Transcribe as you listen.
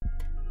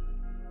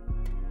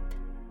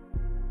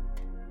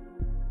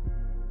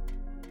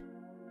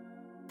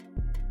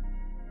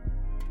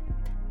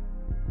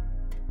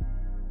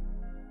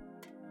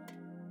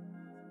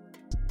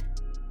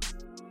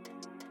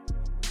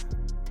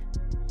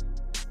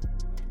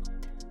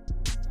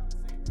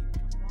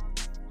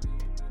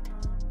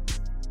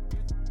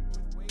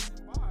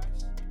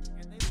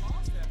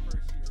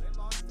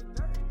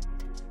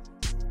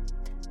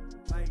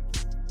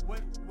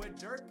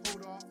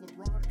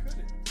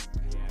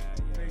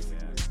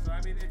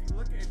if you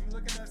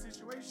look at that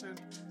situation,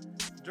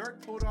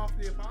 Dirk pulled off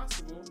the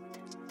impossible.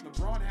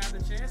 LeBron had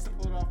the chance to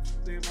pull off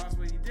the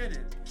impossible. He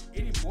didn't.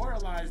 It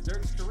immortalized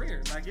Dirk's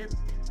career. Like it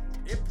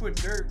put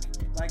Dirk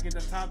like in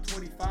the top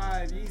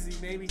 25, easy,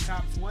 maybe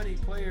top 20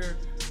 player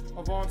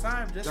of all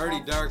time.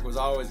 Dirty Dirk was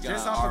always going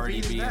to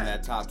already be in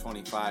that top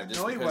 25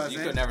 just because you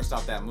could never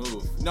stop that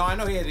move. No, I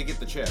know he had to get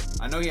the chip.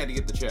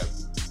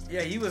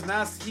 Yeah, he was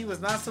not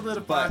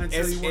solidified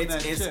until he won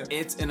that chip.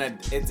 It's an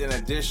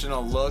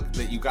additional look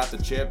that you got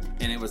the chip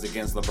and it was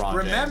against LeBron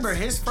James. Remember,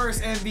 his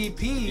first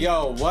MVP.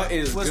 Yo, what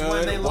is was good?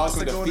 When they lost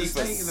Welcome to Golden FIFA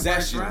State in the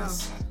first round.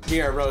 Sessions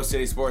here at Rose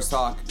City Sports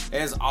Talk.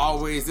 As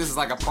always, this is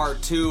like a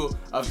part 2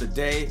 of the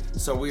day,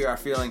 so we are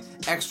feeling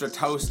extra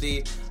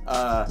toasty.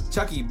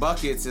 Chucky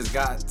Buckets has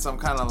got some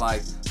kind of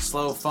like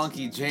slow,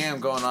 funky jam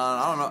going on.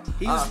 I don't know.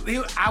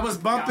 I was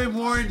bumping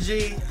Warren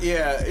G.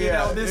 Yeah.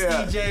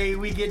 DJ,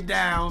 we get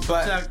down.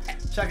 But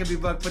Chucky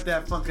Buck put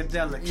that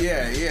funkadelic.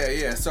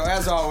 Yeah. So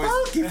as always,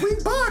 funky, we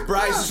buck.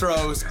 Bryce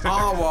Strose,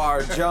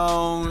 Anwar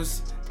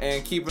Jones,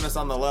 and keeping us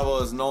on the level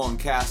is Nolan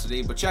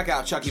Cassidy. But check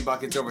out Chucky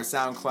Buckets over at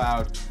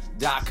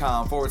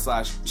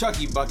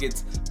SoundCloud.com/Chucky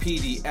Buckets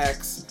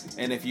PDX.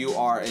 And if you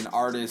are an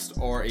artist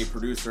or a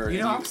producer,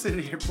 I'm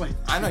sitting here playing.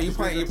 I know you're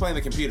playing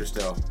the computer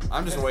still.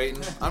 I'm just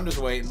waiting, bro.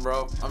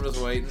 I'm just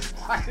waiting.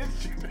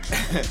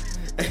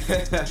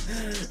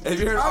 If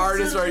you're an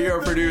artist or you're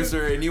a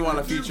producer and you want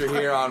to feature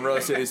here on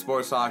Rose City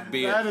Sports Talk,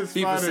 be it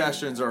FIFA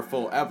Sessions or a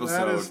full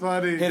episode, that is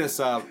funny. Hit us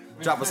up.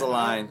 Drop us a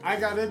line. I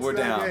got into We're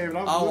that down. game.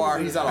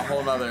 He's in a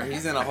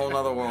whole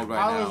nother world right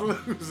now. I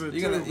was losing.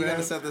 You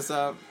gonna set this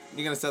up?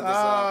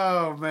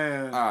 Oh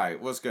man! All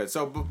right, what's good?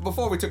 So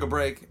before we took a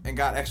break and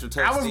got extra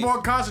toasty, I was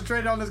more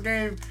concentrated on this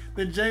game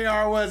than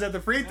JR was at the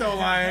free throw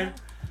line.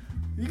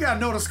 You gotta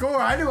know the score.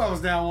 I knew I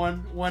was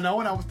down 1-0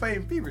 and I was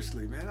playing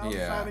feverishly, man. I was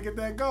trying to get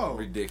that goal.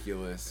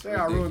 Ridiculous.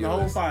 JR ruined the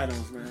whole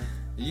finals, man.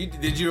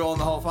 Did you own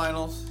the whole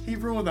finals? He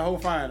ruined the whole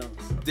finals.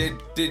 Did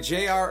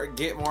JR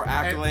get more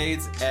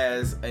accolades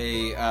as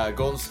a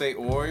Golden State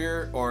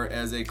Warrior or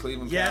as a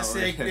Cleveland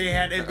Cavalier? Yes, they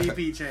had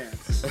MVP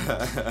chance.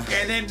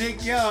 And then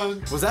Nick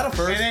Young. Was that a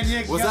first? And then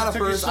Nick Young that a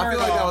first? I feel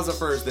like that was a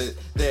first. He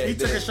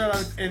took a shirt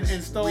off and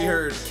stole. We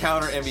heard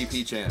counter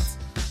MVP chance.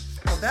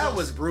 Oh, that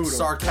was brutal.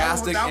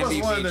 Sarcastic that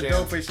MVP was one of the chance.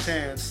 dopest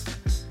chants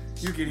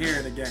you can hear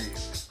in the game.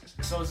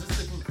 So is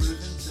this the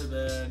conclusion to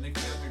the Nick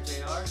Young or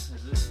JR? Is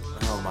this what?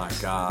 Oh my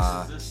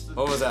God!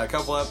 What was that? A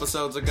couple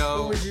episodes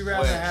ago? Who would you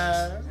rather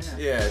have?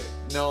 Yeah,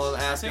 Nolan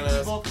asking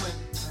us. We both went.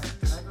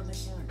 Did I go Nick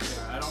Young or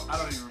JR? I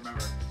don't even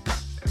remember.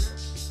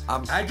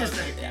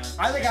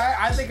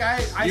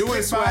 You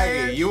went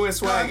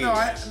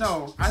swaggy.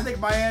 No, I think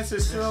my answer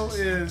still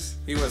is.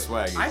 He went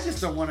swaggy. I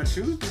just don't want to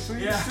choose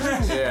between the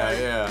two.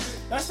 Yeah.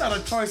 That's not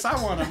a choice I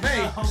want to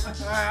make.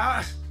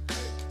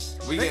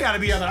 There got to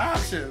be other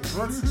options.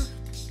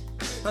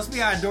 Let's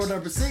be on door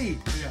number C.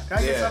 Can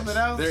I get something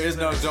else? There is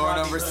no door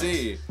number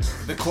C.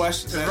 The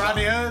question is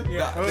Rodney Hood?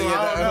 I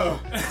don't know.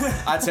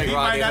 I take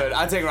Rodney Hood.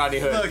 I take Rodney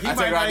Hood. Look, I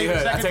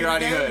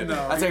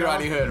take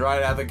Rodney Hood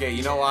right out the gate.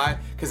 You know why?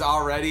 Because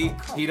already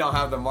he don't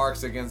have the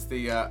marks against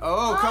the.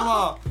 Come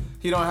on!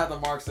 He don't have the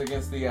marks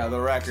against the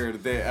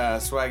record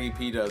that Swaggy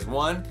P does.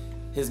 1,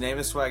 his name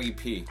is Swaggy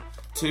P.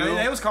 2,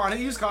 he was calling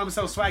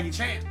himself Swaggy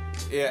Champ.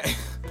 Yeah.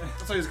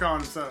 That's what he was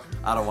calling himself.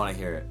 I don't want to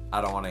hear it.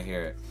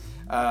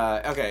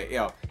 Okay,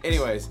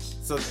 anyways,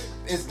 so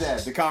it's dead.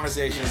 The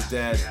conversation is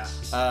dead.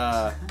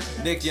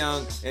 Nick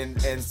Young and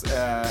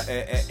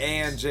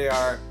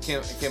JR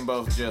can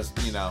both just,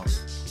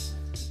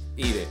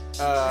 eat it.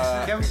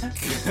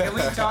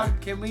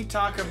 Can we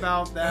talk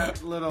about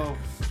that little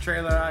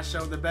trailer I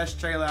showed? The best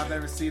trailer I've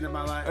ever seen in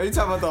my life. Are you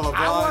talking about the LeBron?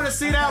 I want to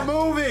see that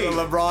movie. The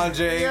LeBron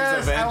James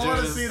Avengers. I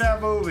want to see that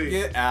movie.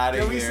 Get out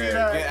of here. See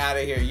that? Get out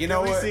of here. You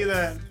know what? Can we see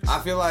that? I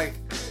feel like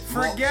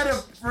forget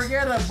a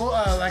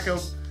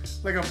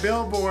like a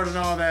billboard and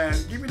all that.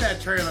 Give me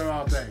that trailer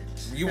all day.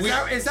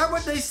 Is that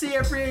what they see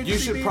at free agency You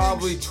should meetings?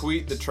 probably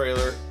tweet the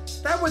trailer.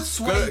 That would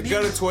sway me.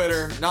 Go to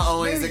Twitter. Not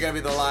only is it going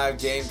to be the live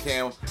game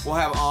cam, we'll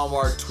have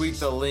Anwar tweet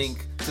the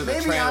link to the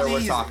trailer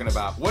we're talking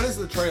about. What is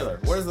the trailer?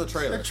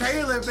 The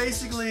trailer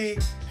basically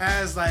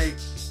has like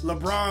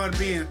LeBron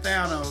being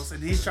Thanos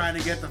and he's trying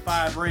to get the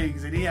 5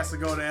 rings and he has to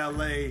go to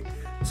LA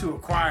to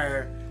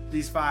acquire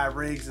these 5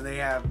 rings, and they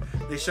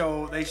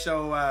show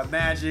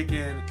Magic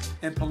and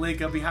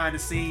Pelinka behind the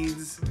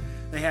scenes.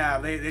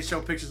 They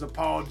show pictures of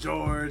Paul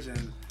George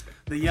and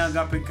the young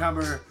up and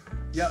coming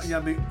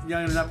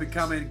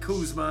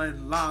Kuzma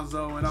and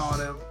Lonzo and all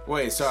them.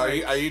 Wait, so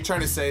are you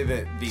trying to say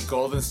that the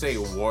Golden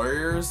State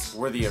Warriors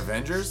were the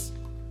Avengers?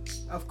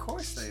 Of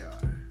course they are.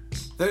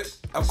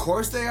 Of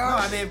course they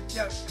are. No,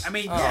 yes.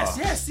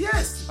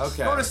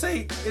 Okay. Golden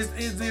State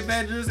is the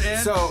Avengers, and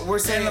so we're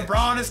saying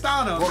LeBron is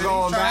Thanos. We're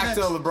going back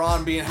to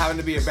LeBron having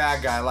to be a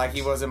bad guy like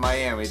he was in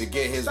Miami to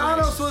get his.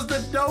 Thanos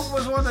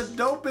was one of the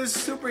dopest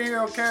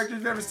superhero characters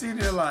you've ever seen in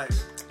your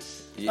life.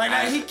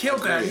 Yeah, he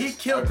killed that. He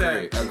killed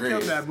that. Agreed. He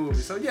killed that movie.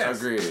 So yes,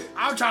 agreed.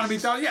 I'm trying to be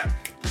Thanos. Yeah,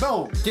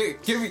 Boom.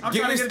 Give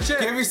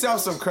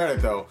yourself some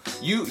credit though.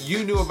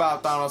 You knew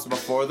about Thanos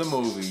before the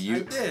movie. I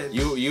did.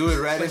 You had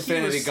read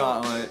Infinity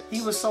Gauntlet.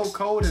 He was so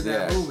cold in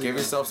that movie. Give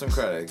yourself some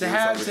credit.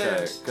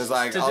 Because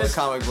like all the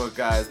comic book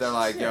guys, they're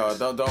like, yo,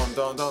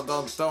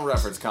 don't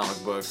reference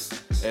comic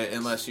books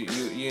unless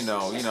you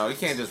know you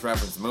can't just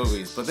reference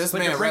movies. But this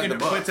man read the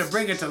books. But to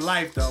bring it to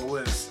life though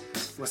was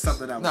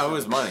something that. No, it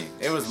was money.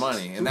 It was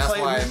money, and that's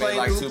why it made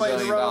like $2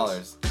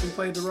 billion. Who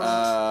played the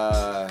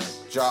role?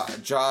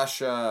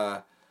 Josh.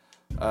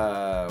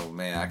 Oh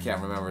man, I can't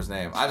remember his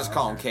name. I just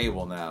call him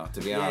Cable now, to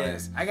be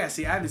honest. I haven't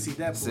seen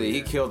that movie. See,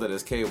 he killed it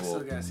as Cable. I still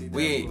gotta see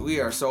that we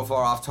are so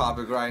far off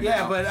topic right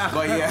now. But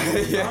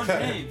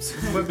James.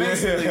 But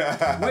basically,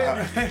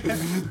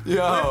 with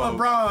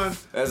LeBron,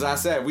 as I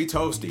said, we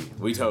toasty.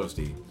 With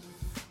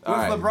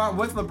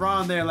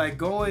LeBron there, like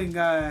going.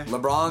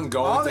 LeBron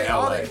going to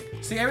LA.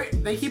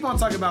 They keep on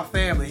talking about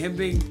family.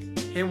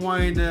 Him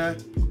wanting to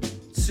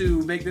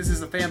make this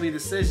as a family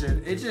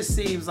decision. It just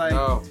seems like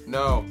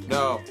no.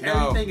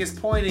 Everything is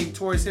pointing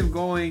towards him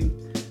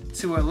going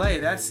to LA.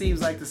 That seems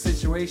like the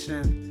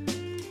situation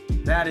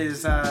that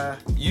is.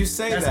 You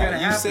say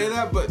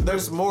that, but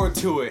there's more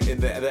to it in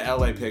the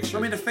LA picture.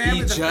 I mean, the family.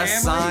 He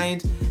just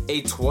signed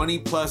a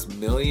 $20+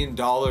 million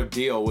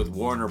deal with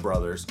Warner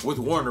Brothers.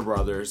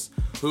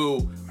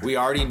 Who we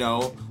already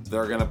know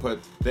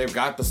they've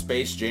got the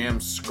Space Jam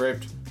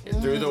script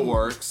through the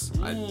works.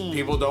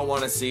 People don't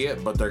want to see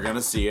it, but they're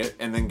gonna see it,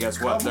 and then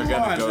guess what? They're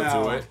gonna go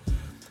to it.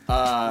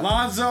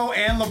 Lonzo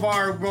and LeVar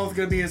are both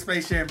gonna be in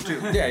Space Jam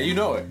 2. Yeah, you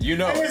know it.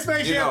 They're in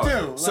Space Jam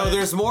 2. So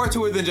there's more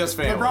to it than just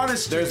family.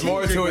 There's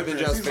more to it than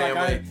just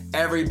family. Like,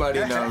 Everybody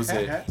knows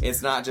it.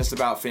 It's not just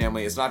about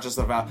family. It's not just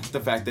about the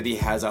fact that he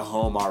has a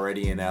home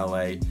already in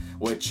LA,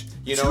 which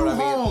you know what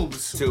I mean.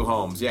 2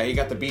 homes. Yeah, he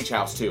got the beach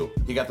house too.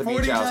 He got the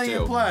beach house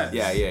too. Plus.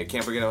 Yeah.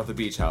 Can't forget about the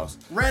beach house.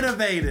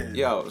 Renovated.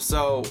 Yo,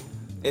 so.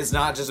 It's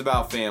not just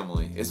about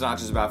family.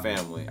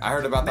 I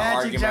heard about the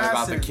argument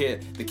about the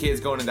kids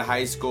going into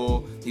high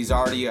school. He's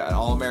already an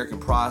All-American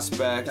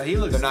prospect. Yeah,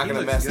 they're not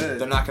gonna mess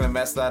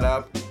that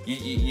up.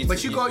 You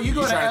go to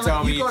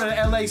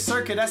the LA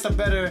circuit. That's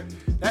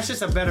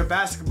just a better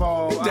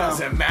basketball. It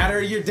doesn't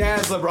matter. Your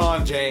dad's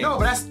LeBron James. No,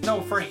 but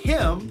for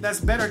him, that's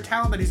better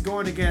talent that he's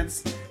going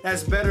against.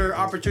 That's better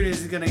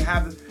opportunities he's gonna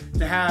have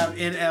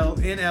in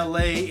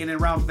LA and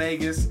around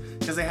Vegas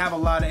because they have a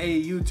lot of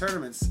AAU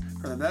tournaments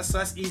for them.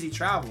 That's easy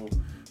travel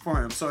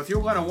for him. So if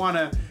you're gonna want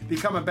to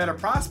become a better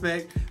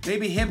prospect,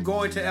 maybe him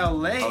going to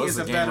LA is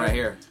a better. Right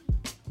here.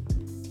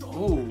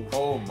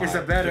 Oh my! It's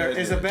a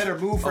better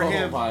move for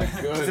him. My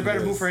goodness. It's a better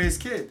move for his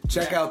kid.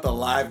 Check out the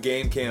live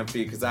game cam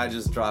feed because I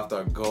just dropped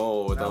a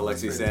goal with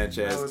Alexis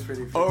Sanchez. That was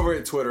pretty over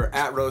at Twitter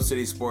at Rose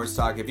City Sports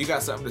Talk. If you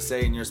got something to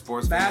say in your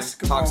sports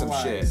talk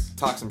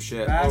some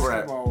shit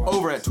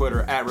over at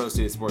Twitter at Rose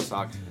City Sports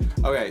Talk.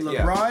 Okay,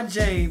 LeBron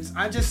James.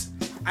 I just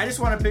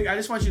want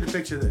you to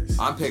picture this.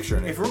 I'm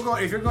picturing it. If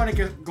you're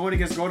going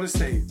against Golden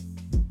State,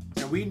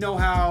 and we know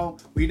how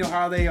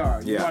they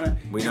are.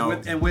 We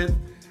know.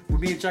 With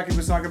me and Chucky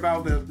was talking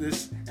about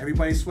this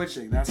everybody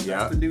switching. That's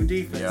the new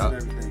defense and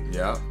everything.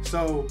 Yeah.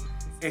 So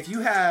if you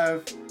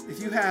have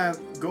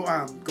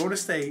Golden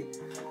State,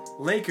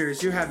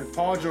 Lakers, you're having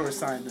Paul George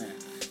sign that.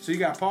 So you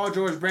got Paul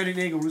George, Brandon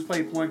Ingram, who's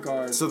played point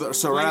guard. So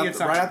right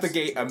out the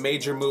gate, a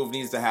major move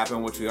needs to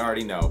happen, which we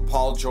already know.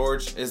 Paul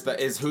George is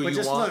who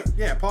you want.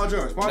 Paul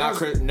George.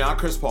 Not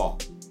Chris Paul.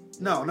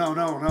 No.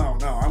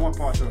 I want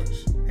Paul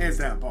George. Hands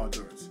down, Paul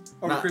George.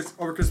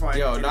 Over Chris Paul.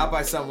 Yo, not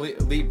by some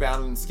leap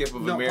bound skip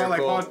of a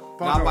miracle.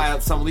 Paul not George. by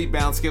some leap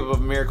bound skip of a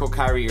miracle,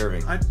 Kyrie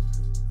Irving.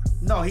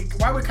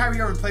 Why would Kyrie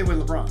Irving play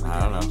with LeBron?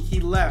 I don't know. He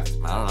left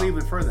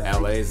Cleveland for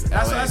that.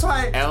 That's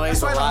why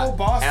the whole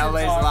Boston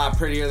LA's a lot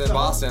prettier than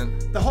Boston.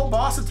 The whole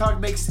Boston talk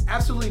makes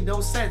absolutely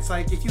no sense.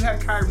 Like if you had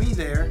Kyrie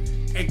there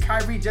and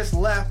Kyrie just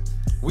left.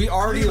 We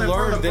already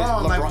learned that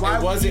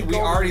LeBron.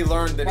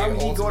 It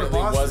ultimately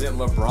wasn't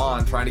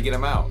LeBron trying to get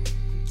him out.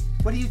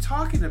 What are you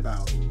talking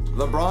about?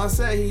 LeBron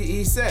said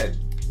he said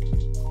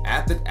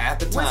at the time.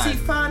 Once he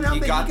found out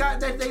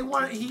that they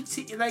wanted he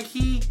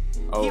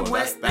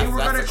went. They were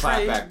gonna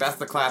trade. That's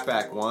the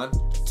clapback. 1,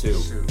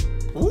 2.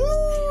 Woo!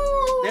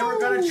 They were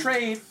gonna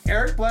trade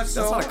Eric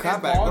Bledsoe. That's not a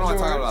clapback. What am I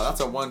talking about?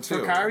 That's a 1-2.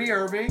 For Kyrie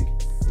Irving.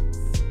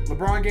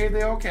 LeBron gave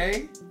the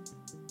okay.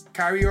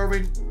 Kyrie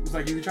Irving was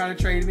like, "You trying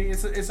to trade me?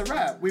 It's a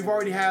wrap." We've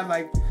already had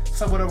like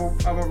somewhat of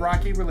a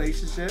rocky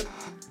relationship.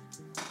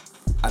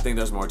 I think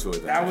there's more to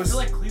it. I feel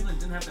like Cleveland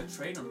didn't have to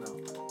trade him though.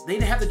 They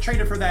didn't have to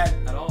trade him for that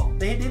at all.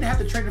 They didn't have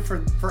to trade him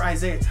for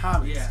Isaiah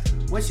Thomas. Yeah.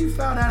 Once you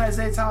found out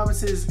Isaiah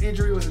Thomas's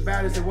injury was as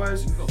bad as it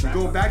was, you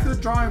go back to the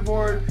drawing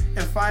board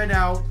and find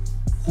out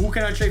who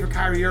can I trade for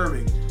Kyrie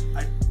Irving.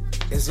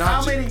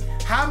 How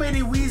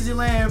many Weezy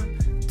Lamb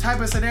type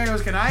of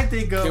scenarios can I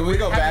think of? Can we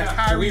go back?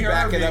 Can we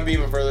back it up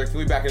even further? Can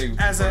we back it even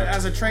further?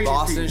 As a trade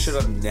Boston should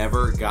have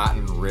never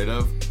gotten rid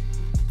of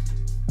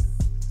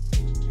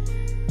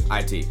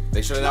IT.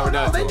 They should have never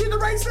done it. They did the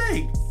right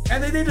thing.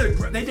 And they did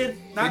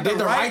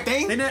the right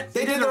thing. They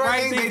did the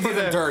right thing. They did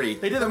it dirty.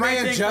 They did the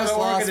right thing for the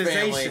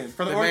organization.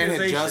 For the man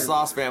organization. had just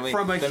lost family.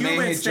 From a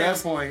human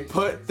standpoint,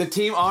 put the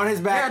team on his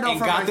back and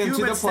got them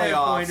to the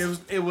playoffs.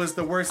 It was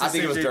the worst. I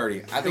think it was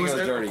dirty.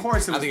 Of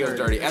course, it was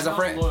dirty. As a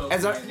friend,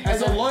 as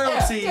a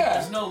loyalty,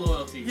 there's no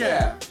loyalty.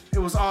 Yeah, it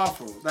was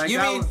awful. Like,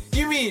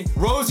 you mean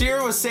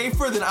Rozier was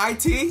safer than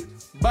IT?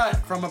 But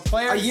from a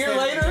player, a year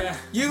later,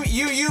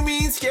 you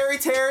mean Scary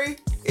Terry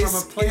is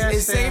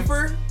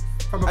safer?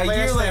 From a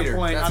player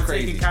standpoint, I'm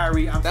taking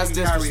Kyrie. That's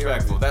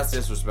disrespectful. That's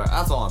disrespectful.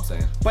 That's all I'm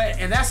saying. But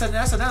that's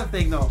another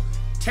thing though.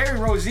 Terry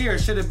Rozier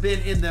should have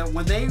been in the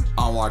when they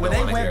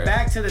went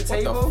back to the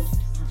table.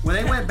 When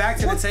they went back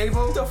to the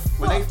table,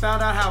 when they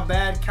found out how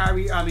bad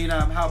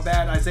how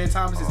bad Isaiah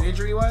Thomas's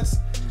injury was,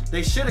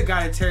 they should have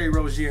gotten Terry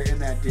Rozier in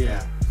that deal,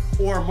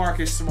 or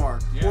Marcus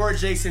Smart, or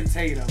Jason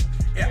Tatum.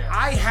 Yeah.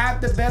 I have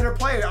the better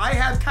player. I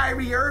have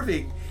Kyrie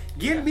Irving.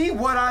 Give me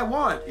what I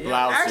want.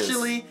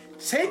 Actually,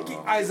 take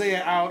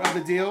Isaiah out of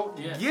the deal.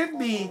 Give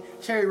me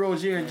Terry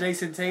Rozier and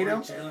Jason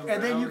Tatum,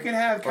 and then you can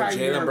have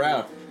Kyrie Irving.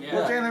 Brown.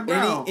 Or Jaylen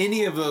Brown.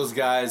 Any of those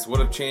guys would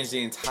have changed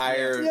the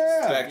entire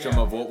spectrum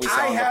of what we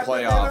saw in the playoffs.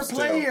 I have the better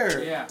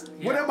player.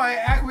 What am I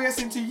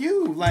acquiescing to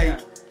you?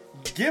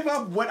 Give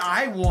up what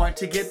I want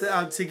to get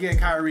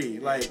Kyrie.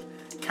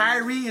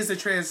 Kyrie is a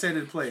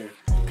transcendent player.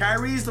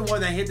 Kyrie's the one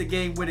that hit the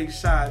game-winning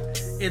shot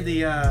in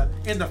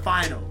the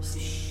finals.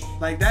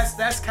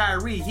 That's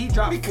Kyrie. He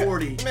dropped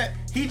 40.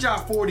 He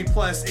dropped 40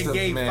 plus in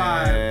Game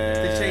 5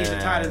 to change the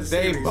tide of the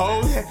series.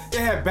 They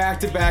had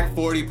back-to-back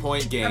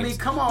 40-point games. I mean,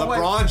 come on.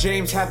 LeBron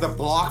James had the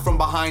block from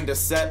behind to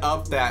set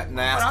up that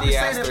nasty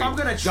ass three. If I'm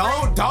gonna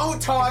trade,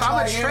 don't talk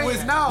like it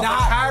was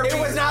Kyrie, it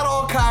was not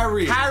all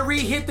Kyrie. Kyrie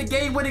hit the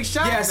game-winning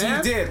shot. Yes,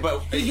 man. he did,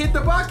 but he hit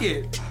the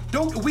bucket.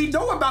 We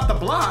know about the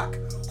block.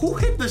 Who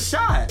hit the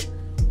shot?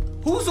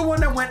 Who's the one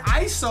that went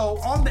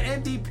ISO on the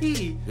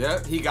MVP?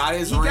 Yep, he got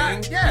his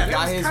ring.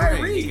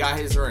 He got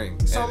his ring.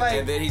 So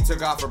and then he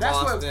took off for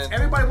Boston. That's what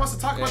everybody wants to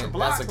talk about the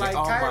block.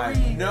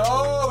 Kyrie.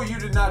 No, you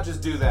did not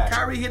just do that.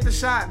 Kyrie hit the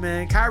shot,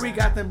 man. Kyrie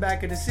got them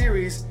back in the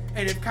series.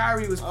 And if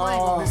Kyrie was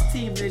playing on this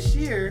team this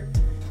year,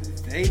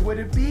 they would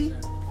have beat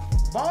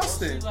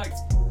Boston.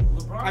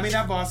 LeBron.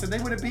 Not Boston. They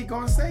would have beat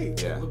Golden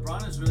State. Yeah.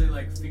 LeBron has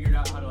really figured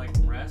out how to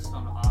rest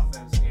on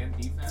offense and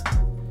defense,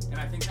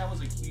 and I think that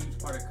was a huge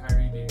part of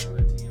Kyrie being on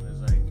the team.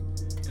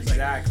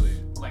 Exactly.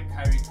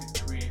 Kyrie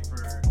could create for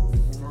that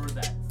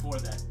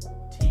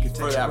team.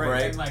 For that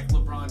break. And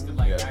LeBron could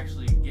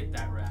actually get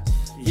that rest.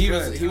 He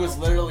was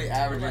literally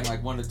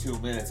averaging 1 to 2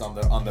 minutes on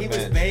the bench. He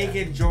was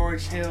begging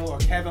George Hill or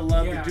Kevin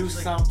Love to do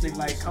something.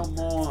 Come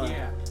on.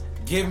 Yeah.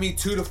 Give me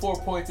 2 to 4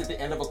 points at the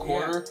end of a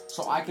quarter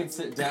so I can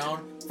sit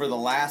down for the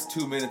last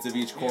 2 minutes of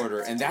each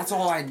quarter. And that's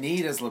all I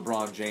need as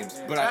LeBron James.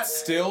 But that's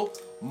still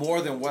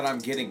more than what I'm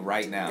getting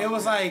right now. It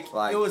was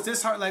it was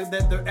this hard,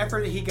 the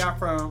effort that he got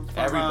from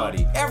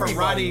everybody, from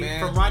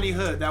Rodney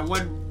Hood. That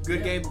one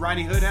good game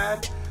Rodney Hood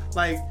had.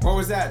 What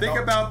was that? Think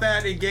about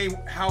that in game,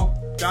 how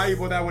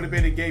valuable that would have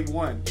been in game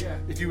 1. Yeah.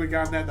 If you would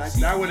have gotten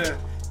that would have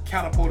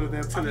catapulted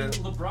them to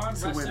LeBron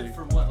rested winning.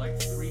 for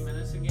 3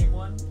 minutes in game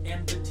 1,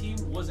 and the team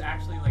was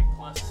actually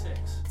 +6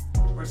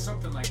 or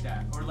something like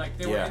that, or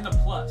they were in the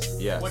plus,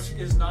 which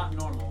is not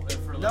normal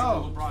for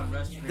LeBron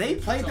rest. They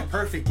played the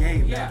perfect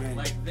game. Yeah,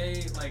 that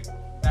game.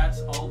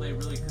 That's all they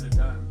really could have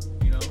done.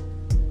 It's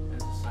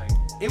just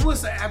it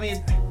was.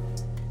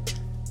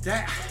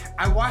 That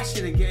I watched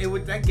it again.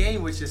 That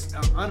game was just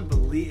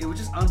unbelievable. It was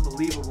just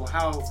unbelievable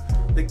how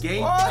the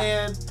game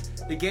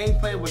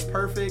plan was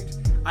perfect.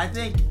 I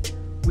think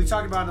we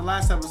talked about in the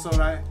last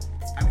episode.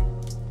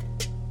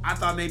 I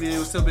thought maybe it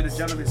would still been a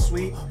gentleman's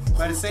sweep,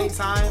 but at the same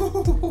time,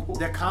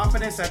 the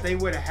confidence that they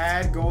would have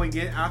had going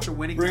in after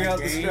winning that game. Bring out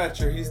the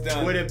stretcher. He's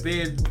done. Would have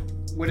been.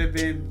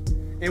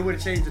 It would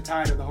have changed the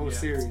tide of the whole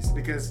series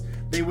because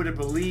they would have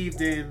believed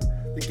in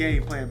the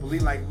game plan.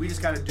 We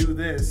just got to do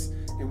this.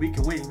 And we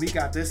can win. We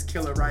got this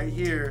killer right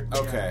here.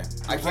 Okay,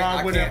 I can't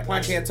talk about it anymore.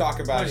 I can't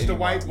talk about it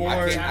anymore. I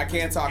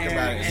can't talk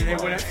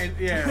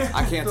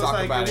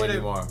about it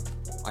anymore.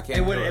 I can't.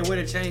 It would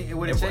have changed. It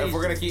would have changed. If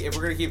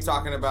we're gonna keep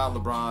talking about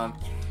LeBron,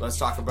 let's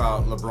talk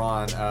about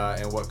LeBron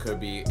and what could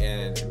be.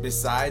 And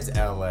besides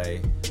LA,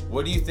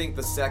 what do you think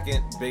the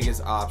second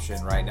biggest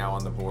option right now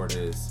on the board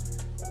is?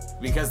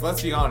 Because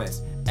let's be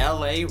honest,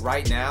 LA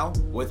right now,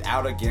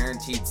 without a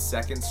guaranteed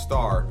second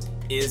star,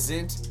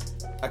 isn't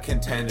a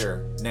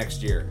contender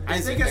next year. I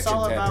think it's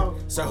all about.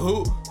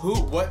 So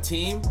what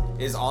team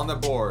is on the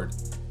board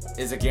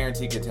is a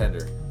guaranteed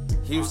contender?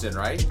 Houston,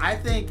 right? I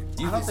think.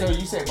 So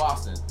you say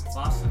Boston?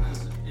 Boston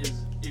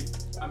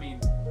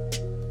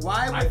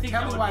Why? I think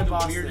tell that me would why be the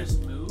Boston.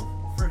 weirdest move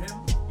for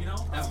him.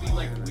 That'd be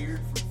weird.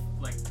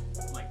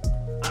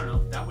 I don't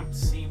know. That would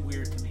seem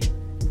weird to me.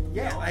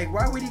 Yeah,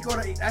 why would he go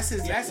to? That's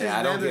his. That's his.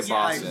 I don't get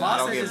Boston. Boston I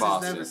don't get is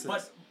Boston. his nemesis.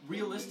 But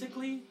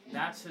realistically,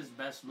 that's his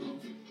best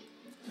move.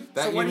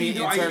 So what do you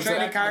do? Are you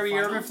trading Kyrie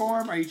Irving for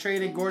him? Are you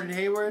trading Gordon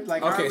Hayward?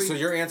 Like, okay, so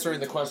you're answering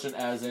the question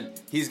as in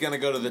he's gonna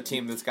go to the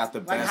team that's got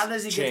the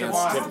best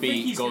chance to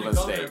beat Golden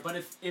State. There, but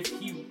if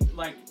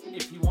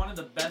he wanted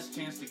the best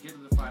chance to get to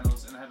the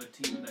finals and have a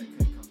team that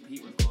could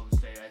compete with Golden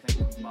State, I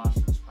think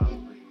Boston's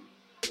probably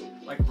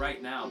like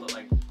right now. But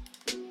like,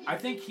 I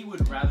think he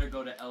would rather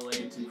go to LA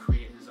to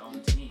create his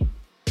own team.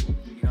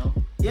 You know?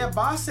 Yeah,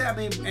 Boston. I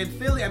mean, and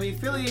Philly. I mean,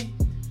 Philly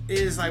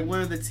is like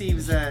one of the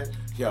teams that.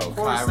 Yo,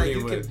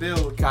 Kyrie would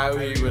build.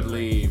 Kyrie would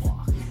leave.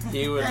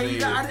 He would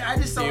leave. I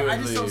just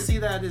don't see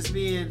that as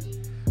being.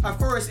 Of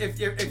course, if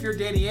you're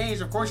Danny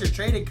Ainge, of course you're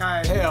trading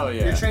Kyrie. Hell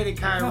yeah. You're trading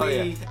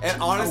Kyrie.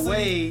 And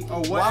honestly,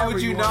 why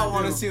would you not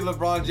want to see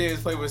LeBron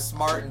James play with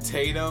Smart and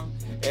Tatum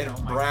and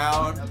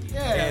Brown?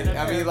 And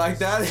I mean, like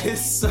that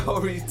is so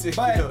ridiculous.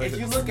 But if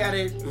you look at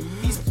it,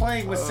 he's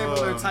playing with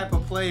similar type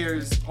of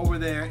players over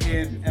there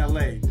in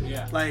LA.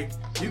 Yeah. Like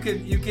you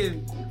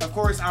can. Of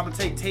course, I'm gonna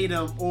take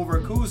Tatum over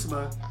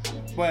Kuzma.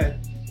 But,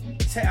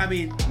 I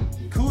mean,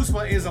 Kuzma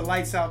is a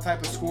lights-out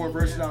type of scorer,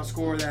 versatile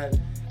scorer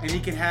and he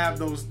can have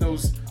those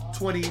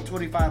 20,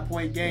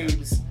 25-point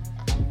games.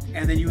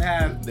 And then you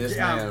have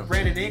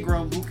Brandon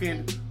Ingram who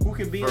can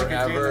be like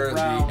a Jaylen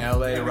Brown. The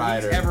LA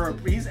rider.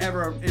 He's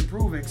ever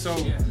improving. So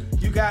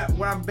you got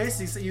what I'm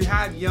basically saying. You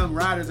have young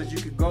riders that you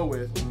can go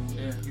with.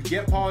 Yeah. You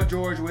get Paul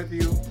George with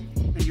you.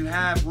 And you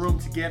have room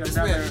to get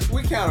another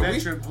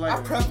veteran player.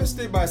 I prefaced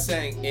it by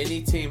saying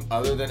any team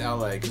other than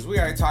LA, because we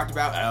already talked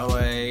about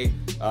LA.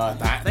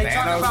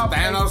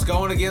 Thanos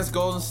going against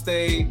Golden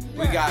State.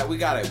 Yeah. We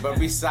got it. But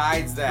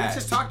besides that,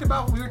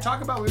 we were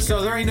talking about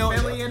so there ain't no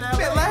Philly and LA.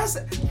 Man, last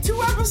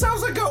 2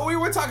 episodes ago we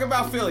were talking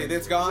about Philly.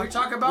 That's gone. We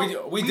talking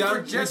about we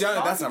done it.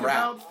 That's a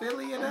wrap. About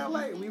Philly and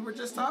LA. We were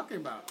just talking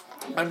about.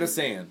 I'm just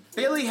saying.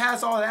 Philly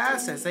has all the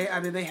assets. They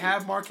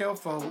have Markelle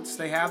Fultz.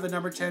 They have the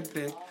number 10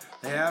 pick.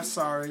 They have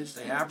Saric.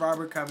 They have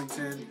Robert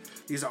Covington.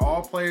 These are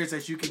all players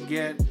that you can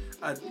get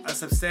a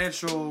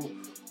substantial,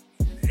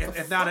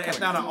 if not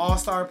an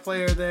all-star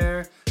player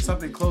there,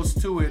 something close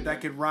to it that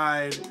can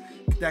ride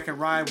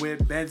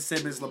with Ben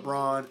Simmons,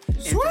 LeBron,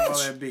 and Joel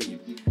Embiid.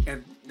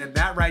 And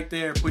that right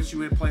there puts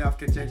you in playoff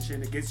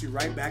contention. It gets you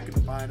right back in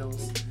the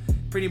finals.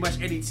 Pretty much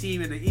any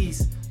team in the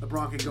East,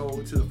 LeBron can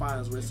go to the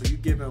finals with. So you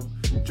give him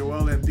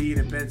Joel Embiid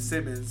and Ben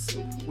Simmons,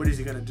 what is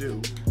he gonna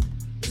do?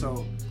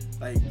 So,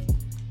 like.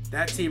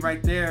 That team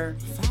right there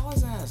foul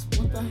his ass.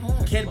 What the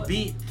heck?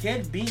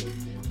 Can beat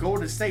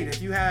Golden State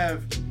if you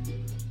have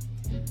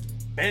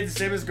Ben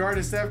Simmons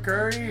guarding Steph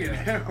Curry or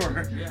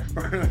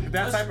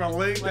that type of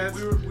link. Like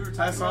we were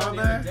talking about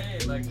the other day.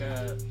 Like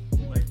I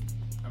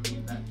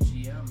mean that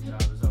GM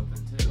job is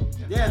open too.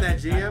 And that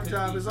GM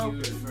job is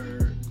open for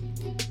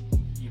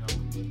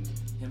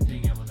him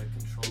being able to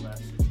control that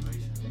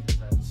situation, because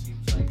that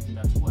seems like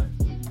that's what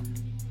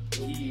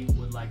he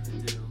would like to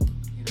do.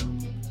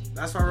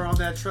 That's why we're on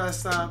that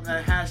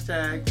that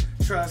hashtag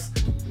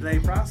trust delay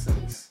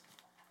process.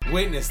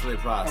 Witness delay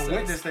process.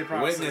 Witness delay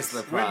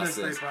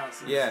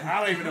process. Yeah. I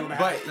don't even know that.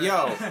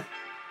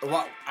 But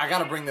well, I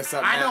gotta bring this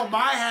up. I know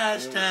my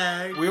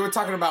hashtag. We were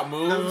talking about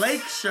moves. The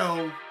Lake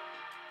Show,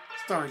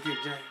 starring Kid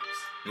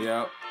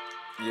James.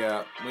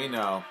 Yep, we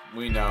know.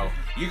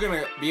 You're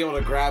gonna be able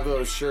to grab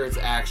those shirts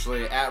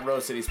actually at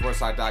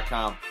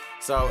RoseCitySportsTalk.com.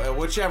 So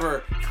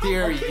whichever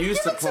theory you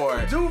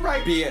support,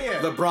 be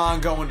it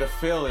LeBron going to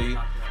Philly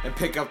and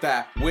pick up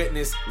that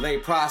witness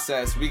late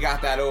process, we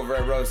got that over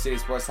at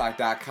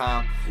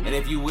RoseCitySportsTalk.com. And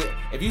if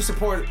you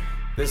support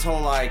this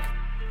whole like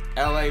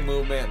LA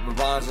movement,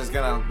 LeBron's just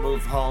gonna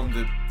move home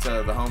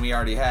to the home he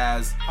already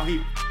has.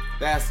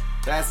 That's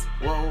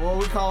what are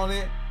we calling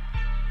it?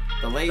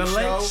 The Late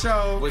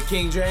Show with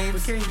King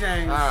James. All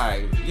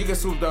right, you can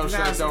swoop those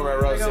shirts over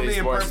at Rose City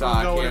Sports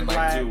Talk in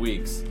like 2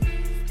 weeks.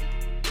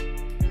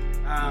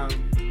 I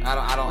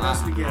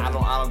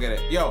don't get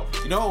it. Yo,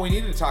 you know what we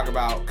need to talk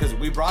about? Because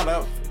we brought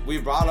up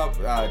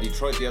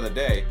Detroit the other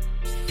day.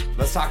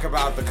 Let's talk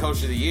about the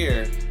Coach of the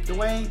Year,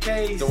 Dwayne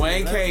Casey.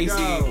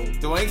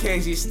 Dwayne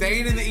Casey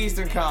staying in the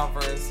Eastern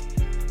Conference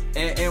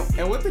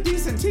and with a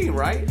decent team,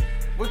 right?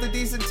 With a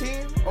decent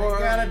team, or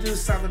gotta do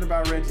something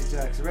about Reggie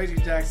Jackson. Reggie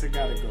Jackson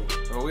gotta go.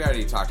 Well, we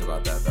already talked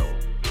about that though.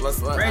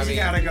 Reggie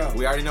gotta go.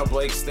 We already know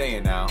Blake's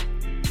staying now,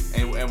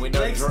 and we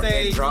know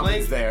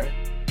Drummond's there.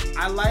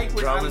 I like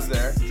what Drummond's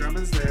there.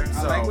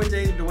 I like what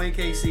Dwayne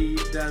Casey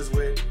does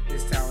with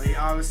his talent. He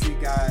obviously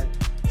got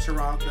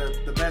Toronto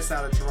the best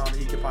out of Toronto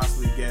he could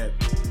possibly get.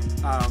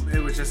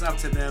 It was just up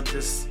to them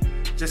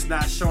just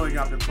not showing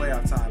up in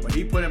playoff time, but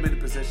he put him in a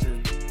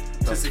position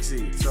to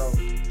succeed. So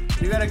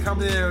you gotta come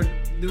there.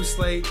 New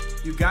slate,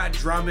 you got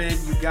Drummond,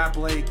 you got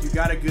Blake, you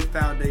got a good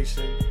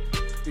foundation.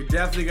 You're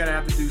definitely gonna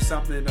have to do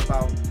something you're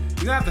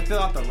gonna have to fill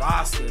out the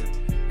roster.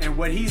 And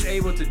what he's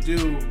able to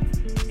do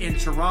in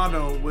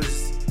Toronto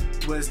was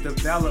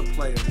develop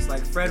players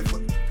like Fred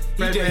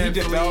he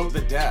developed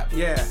the depth.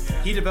 Yeah.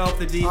 He developed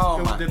the deep,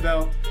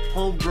 developed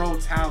homegrown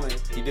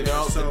talent. He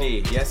developed the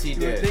D. Yes, he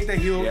did. I think that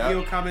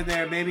he'll come in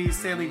there. Maybe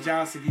Stanley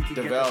Johnson. He can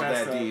develop get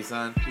the best that D,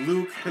 son.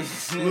 Luke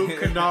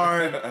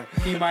Kennard.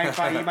 He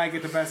might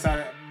get the best out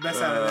of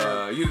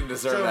that. You didn't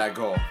deserve that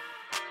goal.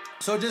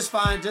 So just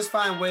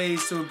find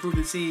ways to improve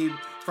the team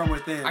from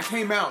within. I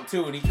came out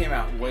too, and he came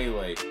out way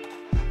late.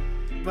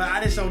 But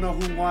I just don't know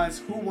who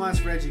wants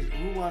Reggie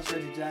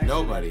Jackson.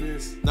 Nobody. I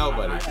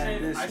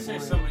say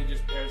somebody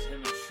just pairs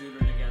him and Schroeder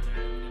together,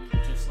 and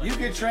just like you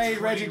could trade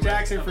Reggie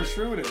Jackson for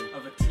Schroeder.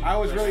 I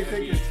was really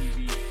thinking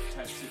NBA TV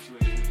type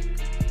situation.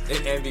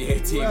 An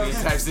NBA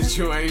TV type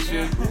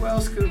situation. Who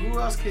else could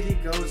he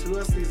go to? Who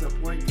else needs a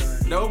point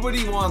guard?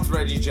 Nobody wants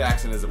Reggie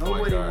Jackson as a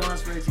point guard. Nobody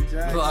wants Reggie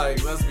Jackson.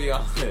 Like, let's be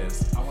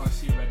honest. I want to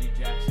see Reggie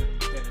Jackson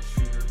Dennis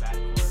Schroeder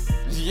backcourt.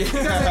 Yeah.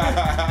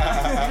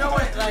 You know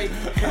what? Like,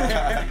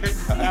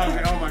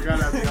 oh my god,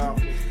 that'd be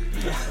awful.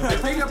 The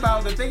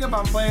thing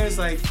about players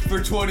like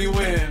for 20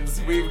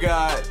 wins, we've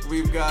got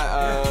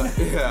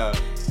yeah.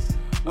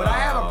 What I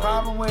have a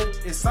problem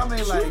with is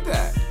something like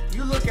that.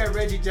 You look at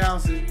Reggie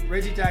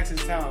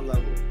Jackson's talent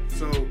level.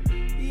 So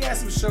he has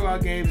some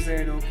show-out games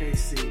there in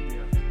OKC.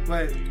 Yeah.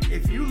 But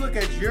if you look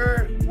at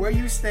where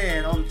you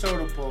stand on the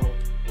totem pole,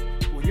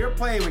 when you're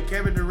playing with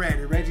Kevin Durant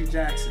and Reggie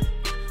Jackson,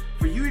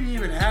 for you to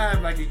even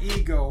have like an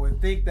ego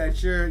and think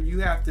that you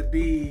have to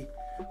be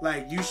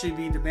like you should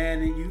be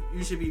demanding,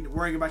 you should be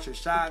worrying about your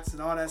shots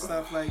and all that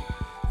stuff. Like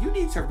you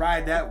need to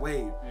ride that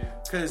wave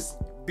because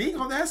being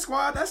on that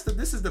squad,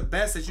 this is the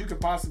best that you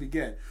could possibly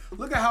get.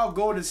 Look at how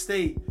Golden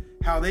State,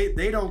 how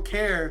they don't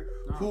care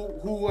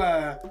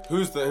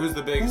who's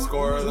the big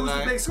scorer of the night.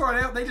 Who's the big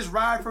scorer? They just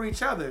ride for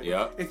each other.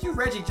 Yep. If you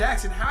Reggie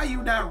Jackson, how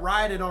you not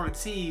riding on a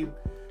team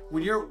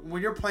when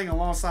you're playing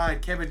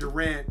alongside Kevin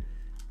Durant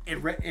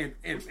and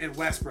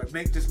Westbrook,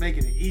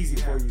 making it easy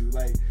for you.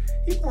 Like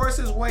he forced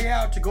his way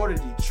out to go to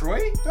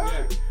Detroit.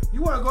 Yeah.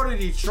 You want to go to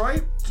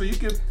Detroit so you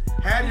can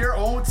have your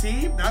own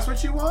team? That's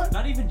what you want?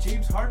 Not even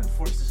James Harden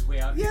forced his way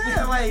out.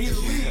 Yeah, like he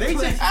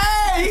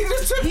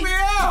just took me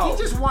out.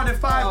 He just wanted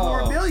 $5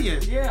 more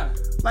million. Yeah.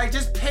 Like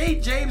just pay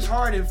James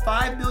Harden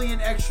 $5 million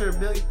extra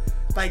million.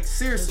 Like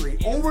seriously,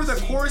 over the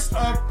course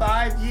of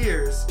 5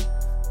 years,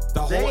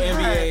 the whole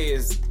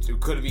NBA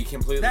could be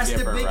completely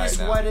different right now. That's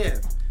the biggest what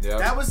if. Yep.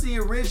 That was the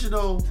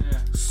original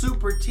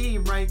super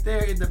team right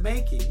there in the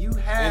making. You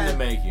had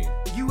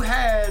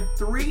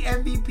 3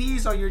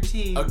 MVPs on your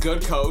team. A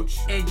good coach.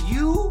 And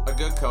a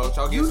good coach.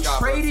 You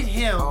traded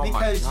him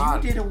because you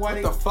didn't want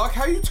to. What the fuck?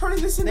 How are you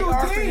turning this into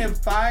a game?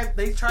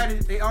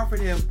 They offered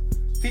him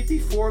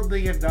 $54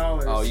 million.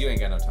 Oh, you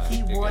ain't got no time.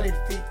 He wanted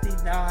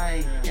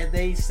 59, and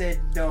they said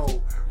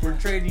no. We're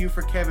trading you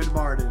for Kevin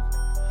Martin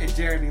and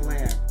Jeremy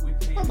Lamb.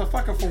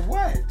 Motherfucker, for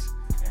what?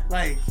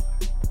 Like,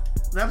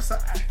 I'm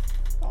sorry.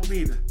 I don't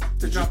mean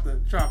to drop the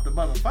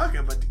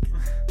motherfucker,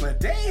 but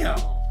damn.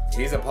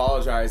 He's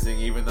apologizing,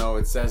 even though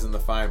it says in the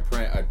fine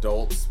print,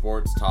 adult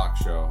sports talk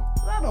show.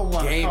 I don't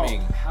want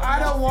gaming. I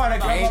don't want to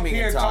come up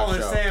here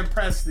calling Sam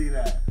Presti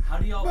that. How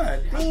do y'all?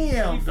 But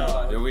damn,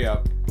 dog. Here we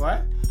up.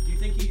 What? Do you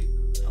think he's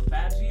a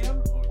bad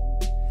GM or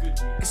good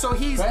GM? So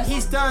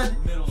he's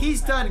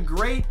done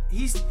great.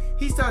 He's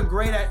done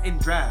great in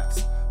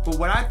drafts. But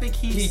what I think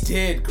he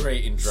did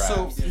great in drafts.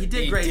 So he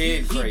did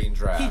great in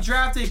drafts. He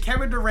drafted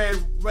Kevin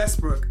Durant,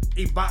 Westbrook,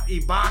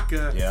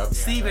 Ibaka,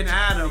 Steven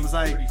Adams.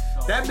 Like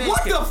that man.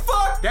 What the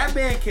fuck? That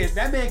man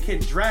can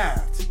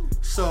draft.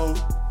 So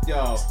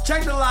yo,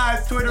 check the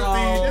live Twitter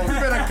feed. This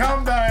has been a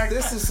comeback.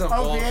 This is some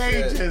of bullshit.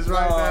 The ages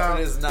right now.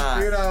 It is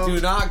not. You know, do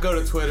not go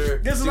to Twitter.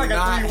 This is like a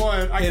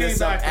 3-1. I came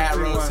back at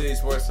Rose City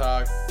Sports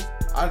Talk.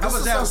 I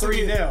was down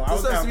 3-0.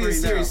 This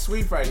is a series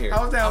sweep right here.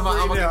 I was down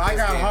 3-0. I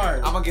got hard.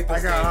 I'm gonna get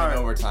this game in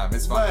overtime.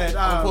 It's fine. I'm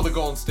gonna pull the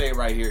Golden State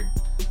right here.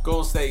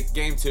 Golden State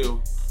game 2,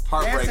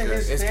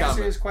 heartbreaker. It's coming.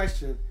 Answer his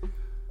question.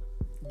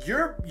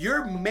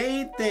 Your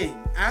main thing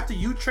after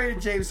you traded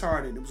James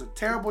Harden, it was a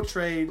terrible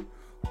trade.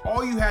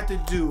 All you had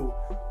to do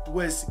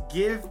was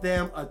give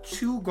them a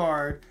 2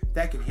 guard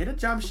that can hit a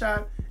jump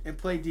shot and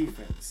play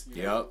defense.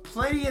 Yep.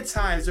 Plenty of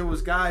times there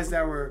was guys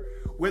that were,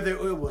 whether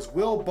it was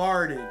Will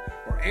Barton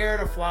or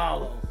Aaron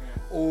Aflalo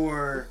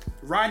or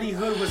Rodney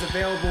Hood was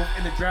available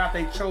in the draft,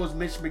 they chose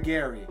Mitch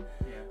McGary.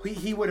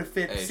 He would have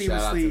fit seamlessly.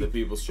 Shout out to the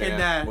People's Champ, in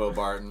that, Will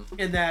Barton.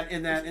 In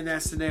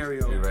that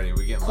scenario. Get ready,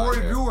 we getting Corey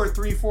Brewer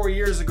 3-4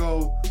 years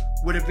ago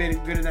would have been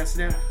good in that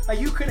scenario. Like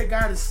you could have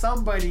gotten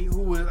somebody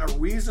who was a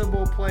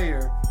reasonable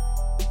player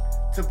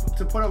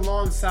to put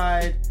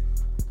alongside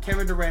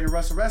Kevin Durant and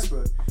Russell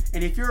Westbrook.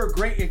 And if you're a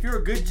great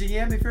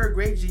GM, if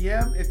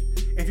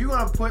you're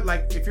gonna put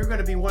if you're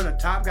gonna be one of the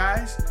top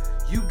guys,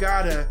 you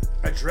gotta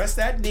address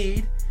that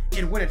need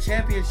and win a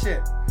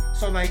championship.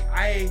 So like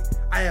I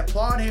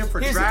applaud him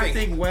for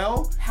drafting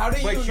well. How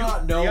do you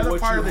not know what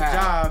you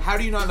have? How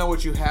do you not know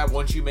what you have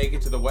once you make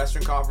it to the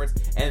Western Conference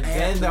and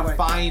then the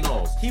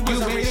finals? He was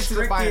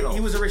He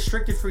was a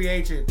restricted free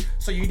agent,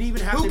 so you didn't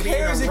even have to be in a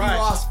rush. Who cares if you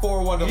lost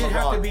 4-1 to LeBron? You didn't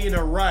have to be in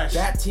a rush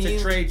to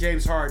trade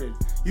James Harden.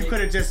 You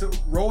could have just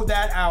rolled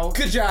that out.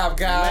 Good job,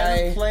 guy. Let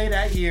him play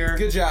that year.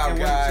 Good job, and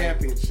guy. win the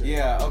championship.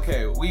 Yeah,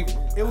 okay.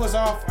 It was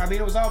off. I mean,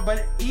 it was off.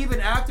 But even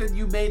after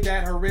you made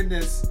that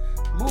horrendous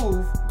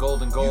move,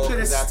 golden goal.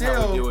 That's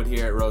how we do it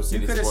here at Rose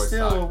City Sports. You could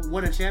have still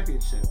won a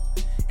championship.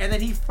 And then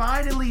he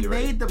finally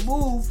made the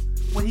move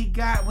when he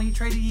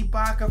traded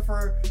Ibaka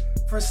for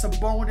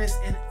Sabonis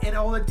and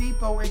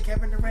Oladipo, and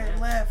Kevin Durant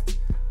left.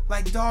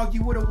 Like, dog,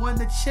 you would have won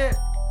the chip.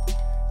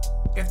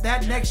 If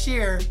that next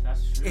year,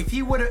 if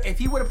he would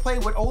have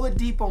played with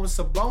Oladipo and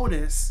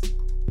Sabonis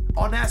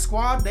on that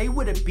squad, they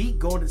would have beat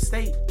Golden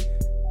State.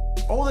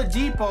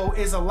 Oladipo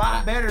is a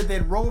lot better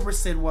than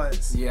Roberson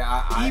was.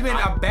 Yeah,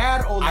 a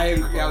bad Oladipo. I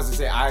was gonna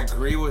say I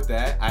agree with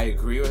that.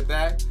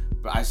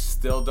 But I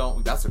still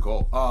don't. That's a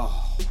goal.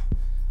 Oh,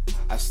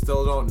 I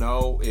still don't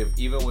know if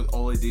even with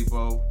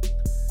Oladipo,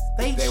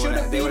 they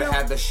would have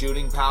had the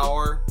shooting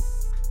power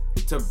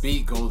to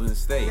beat Golden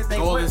State. Yeah,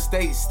 Golden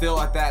State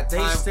still at that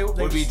time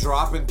would be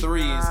dropping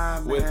threes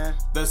with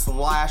the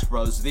Splash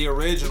Brothers, the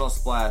original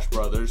Splash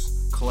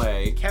Brothers,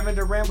 Clay. Kevin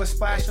Durant was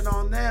splashing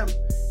on them.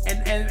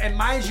 And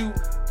mind you,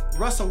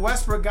 Russell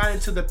Westbrook got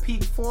into the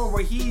peak form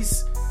where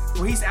he's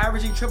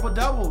averaging triple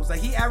doubles.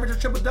 Like, he averaged a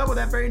triple double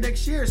that very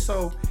next year.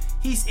 So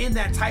he's in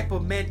that type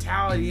of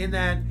mentality, in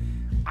that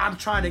I'm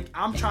trying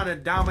to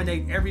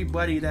dominate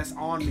everybody that's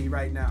on me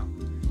right now.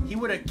 He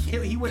would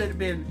have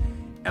been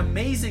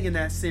amazing in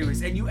that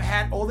series. And you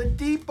had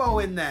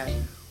Oladipo in that,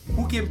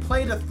 who can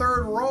play the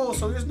third role,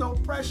 so there's no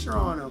pressure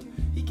on him.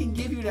 He can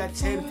give you that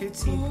 10,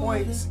 15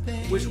 points,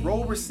 which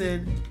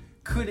Roberson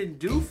couldn't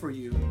do for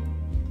you.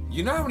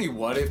 You know how many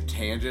what if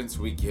tangents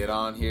we get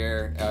on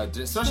here,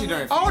 especially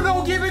during. Oh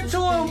no! Give it to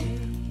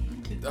him.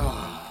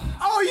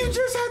 Oh, you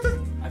just have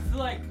to. I feel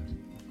like.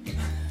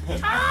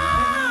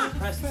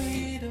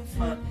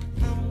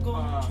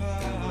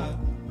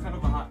 Kind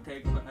of a hot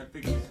take, but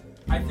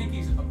I think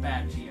he's a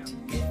bad GM.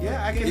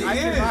 Yeah, I can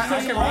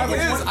ride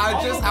with you.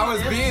 I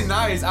was being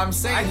nice. I'm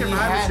saying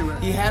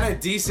he had a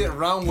decent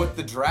run with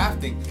the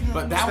drafting,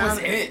 but that was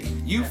it.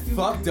 You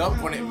fucked up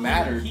when it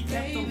mattered. He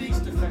kept the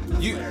least effective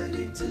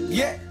player.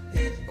 Yeah.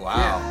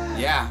 Wow.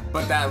 Yeah,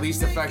 but that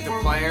least effective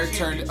player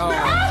turned. And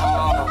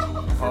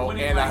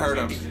I heard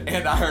him, bro.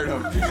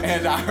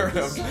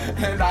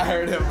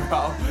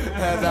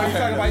 Are you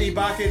talking about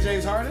Ibaka and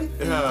James Harden?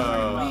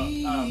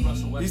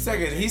 He's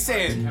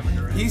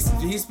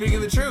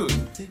speaking the truth.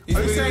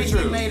 Are you saying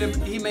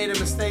he made a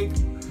mistake?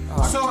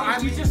 So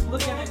if you just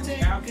look at it in the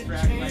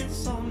abstract, like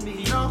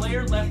the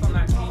player left on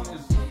that team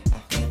is,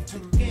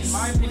 in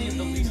my opinion,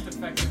 the least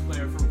effective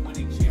player for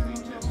winning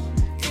championships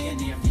in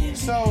the NBA.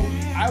 So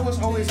I was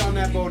always on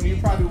that boat, and you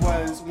probably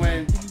was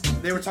when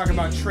they were talking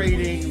about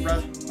trading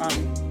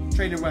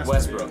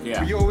Westbrook.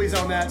 Yeah. Were you always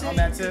on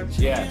that tip?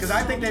 Yeah. Because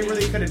I think they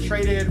really could have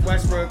traded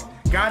Westbrook.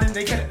 Got it.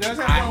 There was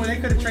that point where they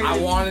could have traded. I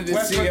wanted to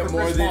Westbrook see it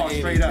more than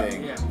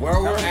anything. Yeah.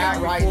 Where we're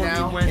at right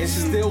now, it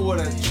still would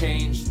have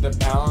changed the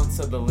balance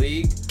of the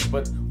league.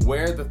 But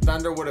where the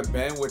Thunder would have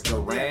been with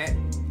Durant,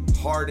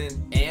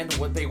 Harden, and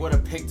what they would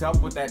have picked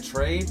up with that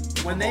trade.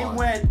 The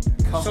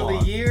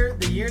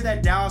year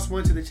that Dallas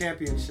went to the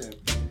championship,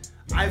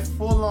 I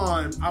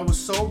was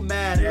so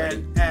mad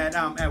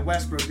at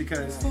Westbrook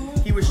because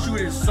he was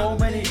shooting so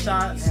many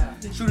shots,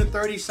 shooting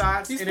 30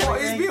 shots. He's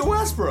being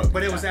Westbrook.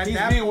 But it was at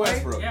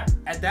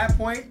that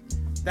point,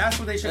 that's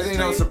what they should have done.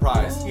 No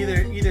surprise.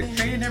 Either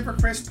traded him for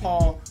Chris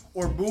Paul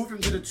or moved him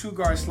to the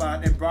 2-guard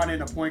slot and brought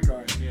in a point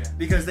guard. Yeah.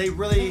 Because they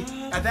really,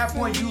 at that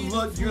point,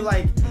 you're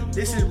like,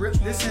 this isn't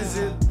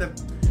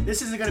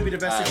going to be the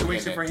best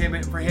situation for him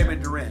and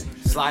Durant.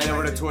 Slide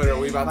over to Twitter.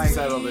 We about to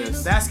settle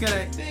this.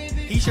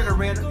 He should have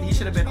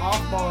been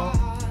off ball,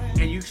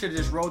 and you should have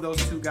just rolled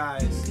those two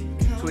guys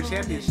to a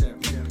championship.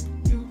 Yeah.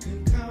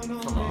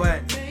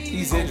 But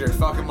he's injured.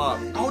 Fuck him up.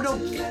 Oh no.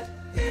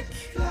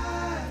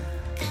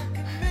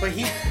 But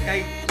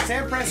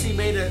Sam Presti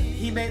made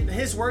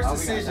his worst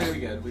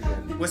decision. We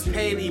good. Was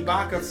paying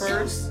Ibaka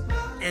first,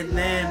 and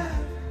then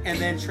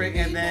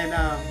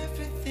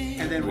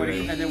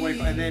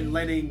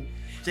letting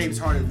James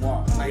Harden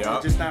walk,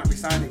 just not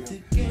resigning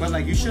him.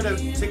 But you should have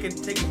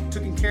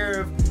taken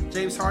care of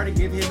James Harden,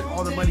 give him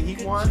all the money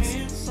he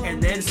wants,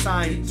 and then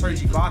sign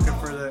Serge Ibaka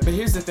for the. But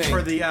here's the thing.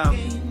 For the I'm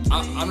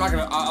not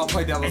gonna. I'll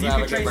play devil's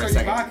advocate for a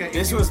second. Ibaka.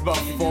 This was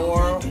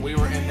before we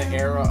were in the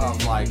era of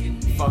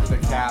fuck the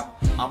cap.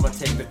 I'm gonna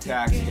take the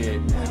tax hit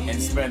and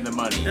spend the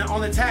money. Now, on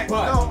the tax,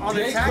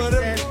 they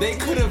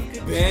could have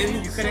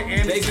been. You could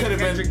have They could have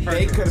been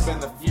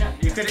the. Yeah,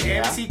 you could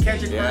have AMC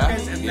Kendrick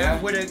Perkins, and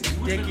that would have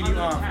taken you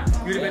off.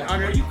 You'd have been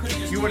under. You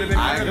would have been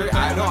under.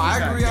 I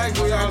agree.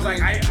 So I was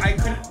like, I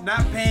could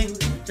not paying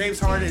James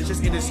Harden is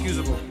just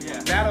inexcusable. Yeah.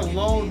 That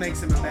alone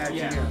makes him a bad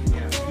GM.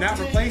 Yeah. Not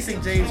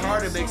replacing James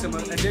Harden makes him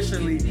an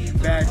additionally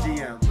bad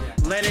GM.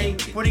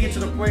 Putting it to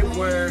the point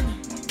where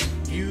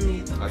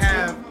you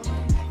have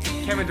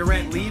Kevin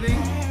Durant leaving,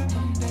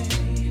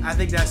 I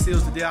think that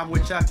seals the deal. I'm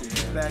with Chucky.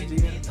 Back to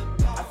you.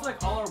 I feel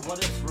like all our what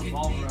ifs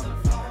revolve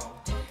around the Thunder.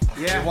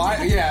 Yeah.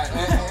 Why?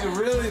 Yeah, it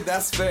really,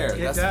 that's fair.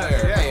 That's does,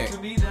 fair. yeah. Hey, To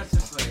me, that's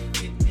just like.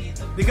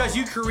 Because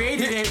you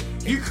created it.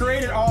 You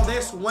created all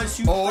this once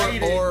you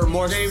traded or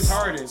more James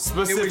Harden.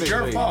 specifically, it was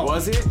your fault.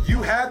 was it?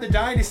 You had the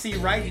dynasty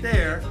right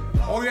there.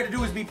 All you had to do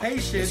was be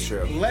patient, It's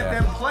true, let yeah.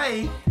 them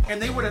play, and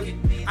they would have.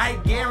 I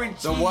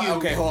guarantee hold on.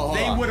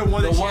 they would have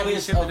won the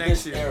championship the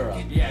next year.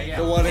 Era. Yeah.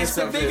 The what It's ifs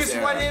the of this biggest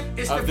era. what if.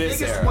 It's Of the this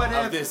biggest era. what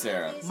Of if. this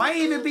era. Might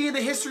even be in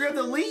the history of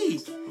the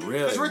league.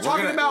 Really? Because we're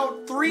talking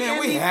about three. Man,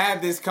 we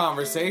had this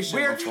conversation.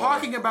 We're before.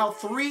 talking about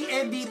 3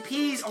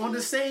 MVPs on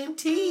the same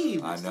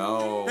team. I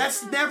know.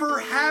 That's never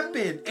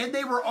happened. And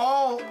they were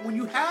all, when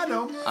you had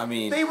them, I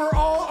mean, they were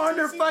all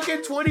under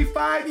fucking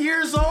 25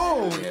 years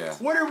old. Yeah.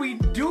 What are we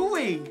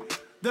doing?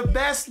 The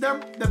best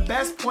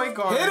point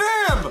guard. hit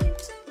him!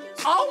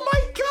 Oh my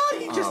god,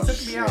 he just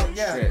took me out.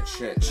 Yeah.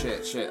 Shit.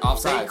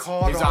 Offsides. They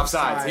called He's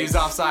offsides. He's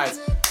offsides.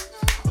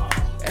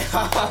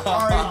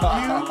 Are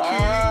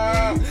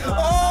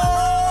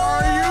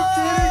you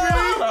kidding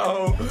me?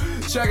 Oh!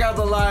 Check out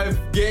the live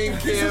game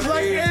This is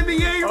campaign like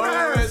NBA over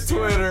at refs.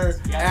 Twitter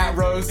at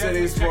Rose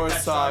City Definitely check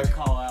Sports that Talk.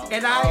 call out.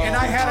 And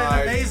I had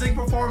an amazing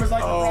performance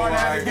like LeBron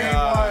had in game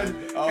one.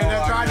 And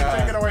they're trying to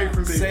take it away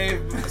from me.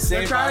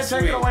 Save trying my to take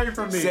sweep. it away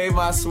from me. Save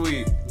my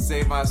sweep.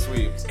 Save my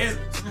sweep.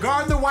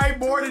 Guard the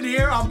whiteboard in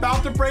here. I'm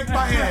about to break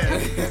my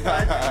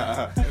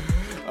head.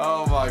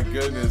 Oh my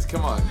goodness.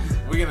 Come on.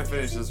 We're going to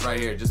finish this right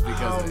here just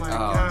because. Oh my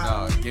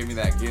God. no. Give me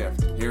that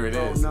gift. Here it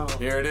is. no.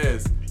 Here it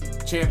is.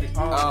 Champion.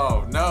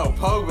 Oh. Oh, no.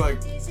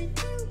 Pogba.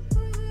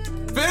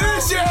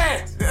 Finish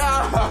it!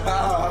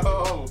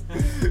 Oh,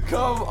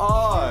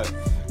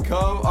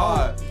 come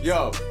on.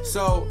 Yo,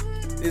 so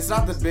it's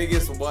not the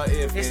biggest what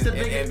if in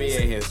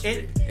NBA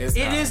history. It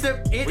is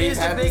the We've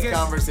had biggest this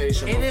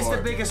conversation It is before.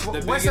 the biggest. The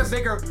What's biggest- the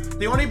bigger?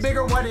 The only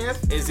bigger what if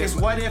is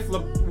what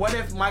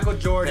if Michael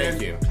Jordan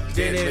Thank you.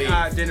 didn't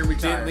retire?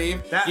 Didn't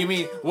leave. That- You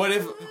mean what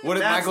if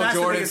That's Michael the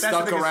Jordan biggest- that's the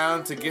stuck biggest-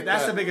 around to get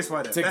that's the biggest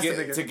what if. to That's the get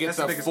biggest- to get that's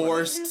the the biggest what if.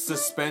 forced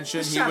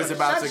suspension he Shut was up.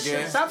 about Shut- to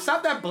get?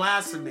 Stop that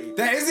blasphemy.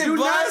 That isn't Do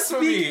not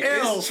blasphemy. speak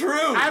ill. It's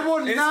true. I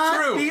will It's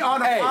not true. be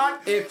on a Hey,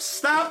 podcast.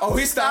 Stop. Oh,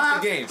 he stopped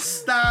stop, the game.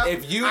 Stop.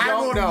 If you I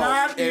don't will know,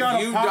 not be if on a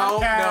you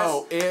don't podcast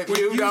know, if with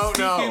you don't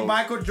know. speaking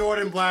Michael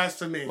Jordan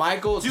blasphemy.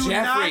 Michael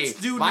Jeffrey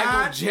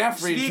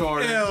speak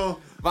Jordan. ill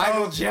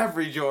Michael of-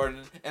 Jeffrey Jordan,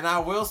 and I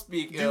will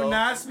speak ill. Do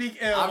not speak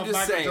ill I'm of just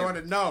Michael saying,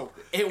 Jordan. No.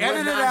 It would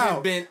Edit not it have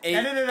out. been eight.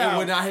 Edit It out.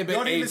 would not have been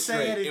Don't even 8 say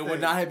straight. It anything.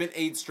 would not have been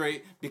 8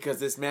 straight because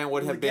this man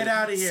would have Get been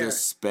outta here.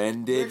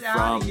 suspended Get out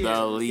from of here.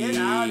 the league.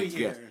 Get out of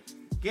here.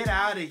 Get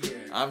out of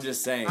here. I'm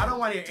just saying. I don't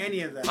want to hear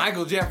any of that.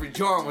 Michael Jeffrey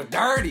Jordan was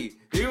dirty.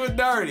 He was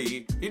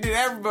dirty. He did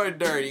everybody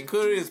dirty,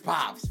 including his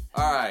pops.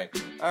 All right.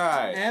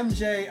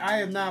 MJ,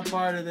 I am not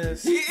part of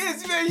this. He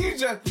is, man. You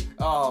just.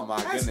 Oh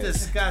my That's goodness.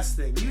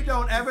 disgusting. You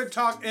don't ever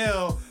talk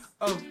ill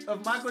of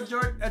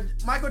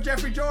Michael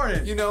Jeffrey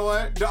Jordan. You know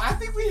what? No, I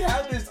think we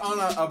have this on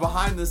a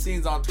behind the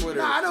scenes on Twitter.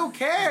 No, I don't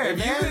care. If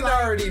man. you didn't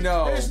Like, already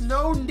know, there's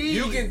no need.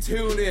 you can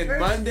tune in There's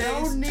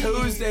Mondays, no need.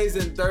 Tuesdays,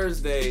 and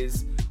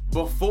Thursdays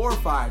before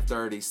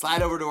 5:30.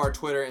 Slide over to our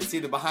Twitter and see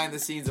the behind the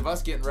scenes of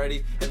us getting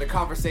ready and the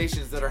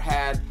conversations that are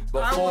had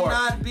before I will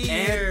not be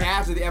and here.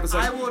 after the episode.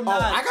 I will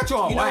not. Oh, I got you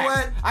on You wax. know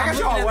what? I got I'm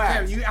you looking on at the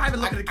wax. camera. I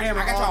haven't looked at the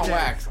camera I got you all on day.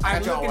 wax. I I'm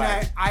got you on looking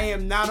wax. at. I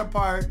am not a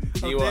part of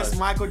He this was.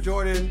 Michael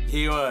Jordan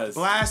He was.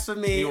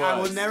 blasphemy. He I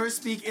will was. never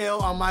speak ill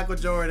on Michael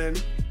Jordan.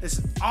 It's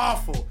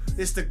awful.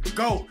 It's the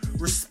GOAT.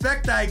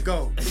 Respect that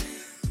GOAT.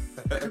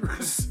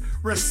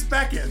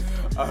 Respect it.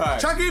 All right.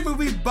 Chucky will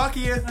be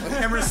Buckyeth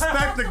and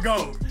respect the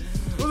GOAT.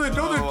 Those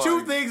are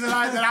two things that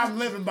I'm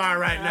living by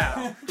right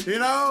now. You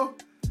know?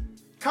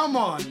 Come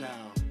on now.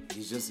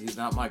 He's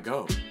not my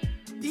goat.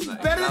 He's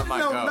not- better not than my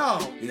no.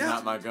 goat. He's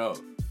not my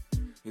goat.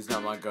 He's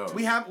not my goat.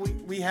 We have.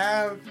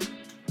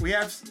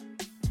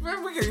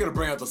 Man, we're gonna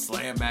bring out the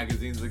Slam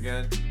magazines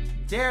again.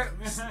 Dare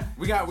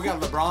We got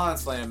LeBron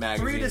Slam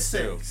magazines 3 to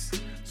 6.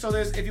 So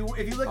there's if you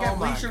look at Oh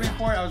my Bleacher God.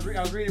 Report, I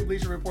was reading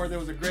Bleacher Report. There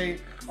was a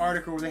great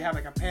article where they have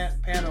like a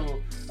panel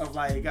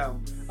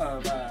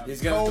of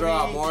He's gonna throw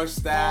out more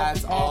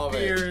stats, Paul all of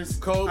it. Pierce,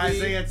 Kobe.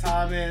 Isaiah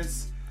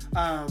Thomas,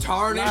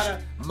 Tarnished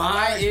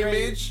my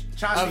image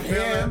Chauncey of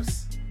him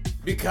Billups.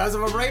 because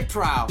of a rape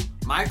trial.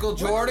 Michael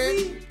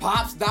Jordan,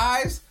 Pops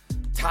dies,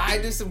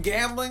 tied to some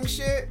gambling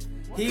shit.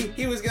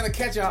 He was gonna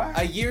catch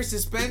a year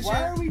suspension.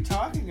 Why are we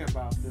talking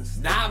about this?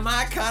 Not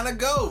my kind of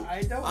goat.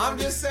 I'm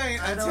just saying,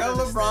 I don't until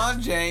LeBron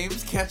understand.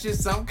 James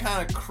catches some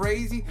kind of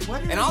crazy,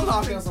 What and are I'll we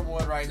knock even- on some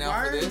wood right now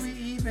Why for are this. we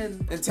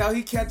even? Until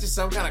he catches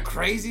some kind of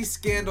crazy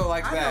scandal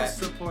like I that,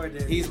 don't support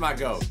it. he's my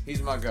goat.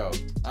 He's my goat.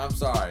 I'm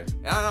sorry.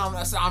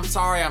 I'm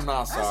sorry. I'm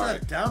not That's sorry. a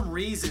dumb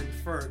reason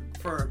for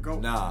a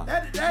goat. Nah.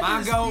 That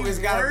My is goat the has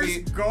gotta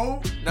worst be-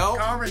 goat Nope.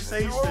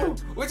 conversation.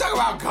 We're talking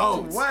about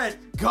goats. What?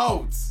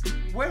 Goats.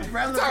 What We're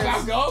relevance? talking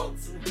about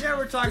goats. Yeah,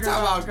 we're talking We're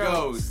talking about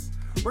goats.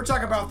 goats. We're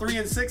talking about 3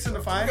 and 6 in the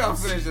We're gonna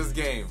finals. finish this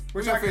game.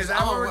 We're We're gonna talking. finish. Is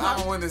that what we're I'm talking?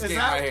 gonna win this is game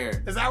that, right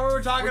here. Is that what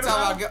we're talking We're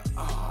about? talking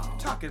about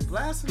talking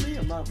blasphemy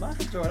about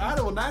Michael Jordan.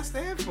 I will not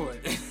stand for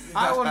it.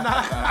 I will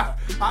not.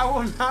 I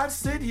will not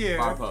sit here.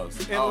 Bar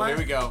post. and Oh, like- here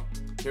we go.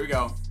 Here we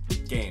go.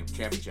 Game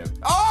championship.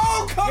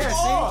 Oh, come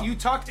on! See, you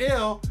talked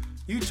ill.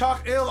 You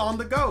talked ill on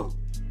the GOAT.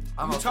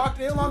 You talked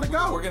ill on the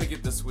GOAT. We're gonna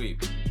get the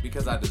sweep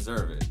because I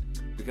deserve it.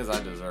 Because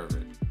I deserve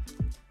it.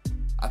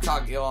 I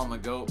talk ill on the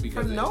GOAT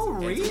because For no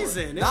it's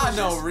reason. It Not was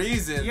no just-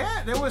 reason.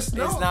 Yeah, there was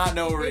no. It's not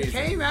no reason. It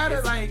came out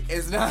of like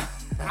It's not.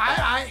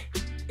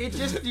 it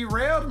just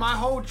derailed my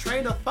whole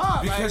train of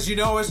thought. Because like, you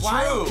know it's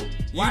why- true.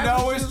 You why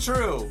know would it's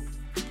true.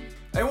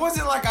 It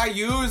wasn't like I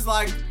used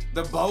like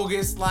the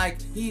bogus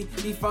like he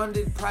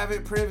funded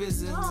private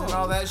privates and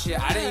all that shit.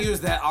 I didn't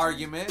use that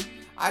argument.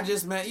 I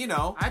just meant, you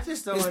know, I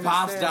just don't his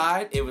understand. pops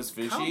died. It was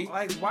fishy.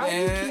 Like, why do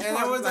and, you keep and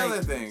on, there was like,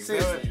 other things.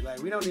 Seriously,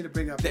 like, we don't need to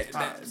bring up The, his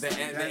pops. the I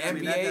mean, that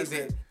NBA,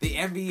 doesn't- the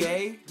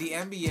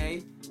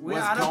NBA was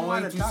I don't going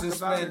wanna to talk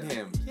suspend about it.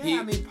 him. Yeah,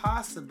 I mean,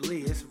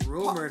 possibly. It's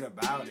rumored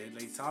about it.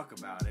 They talk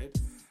about it,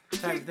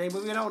 type of thing,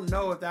 but we don't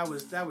know if that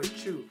was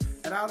true.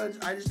 And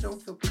I just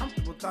don't feel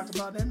comfortable talking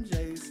about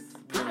MJ's.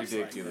 You're pops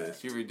ridiculous.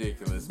 Like You're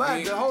ridiculous.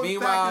 But the whole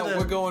Meanwhile, fact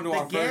of we're going to the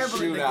our first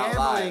gambling- the shootout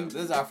gambling- live.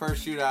 This is our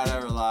first shootout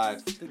ever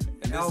live.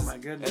 And oh this my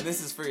is- goodness! And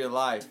this is for your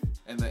life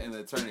in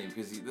the tourney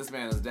because this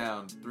man is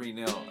down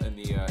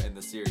 3-0 in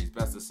the series,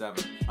 best of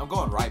 7. I'm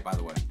going right, by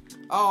the way.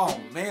 Oh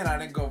man, I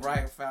didn't go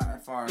right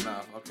far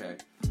enough. Okay.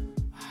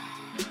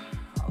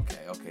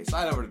 Okay.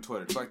 Slide over to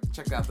Twitter.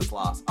 Check out this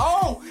loss.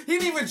 Oh, he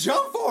didn't even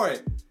jump for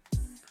it.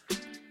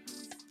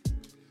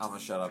 I'm gonna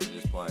shut up and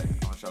just play. I'm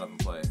gonna shut up and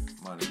play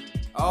money.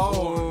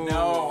 Oh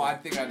no, I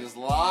think I just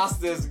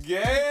lost this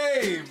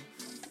game.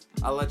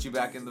 I'll let you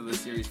back into the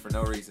series for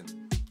no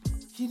reason.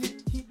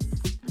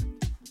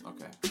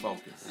 Okay,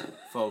 focus.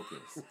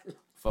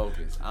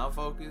 I'm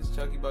focused.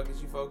 Chucky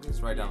Buckets, you focus.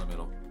 Right down the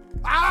middle.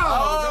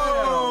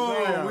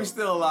 Oh, damn. We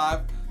still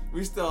alive.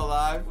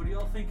 What do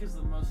y'all think is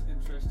the most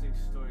interesting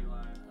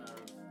storyline of?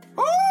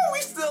 Oh, we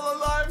still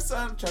alive,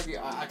 son. Chucky,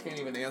 I can't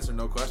even answer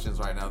no questions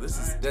right now.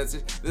 This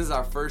is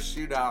our first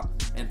shootout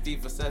in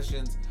FIFA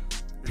sessions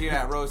here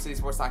at Rose City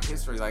Sports Talk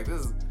history. Like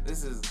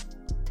this is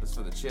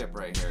for the chip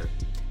right here.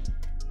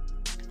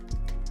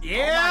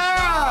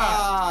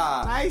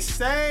 Yeah! Nice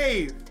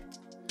save.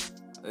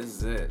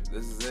 This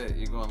is it.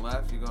 You going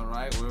left? You going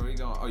right? Where are we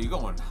going? Oh, you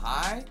going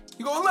high?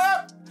 You going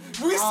left?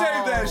 We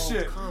saved that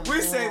shit.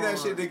 We saved that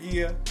shit,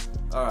 Nagia.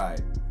 All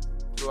right.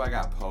 Who I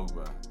got?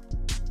 Pogba.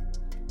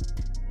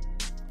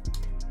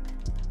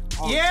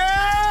 Oh.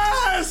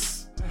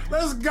 Yes!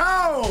 Let's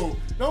go!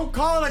 Don't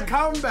call it a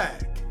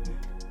comeback.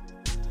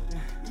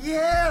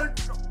 Yeah.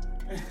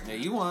 Yeah,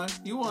 you won.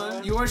 You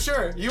weren't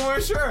sure. No,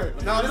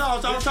 I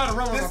was trying to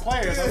run with my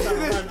players.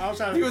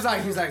 He was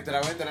like, did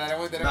I win? No,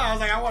 I was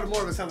like, I wanted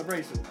more of a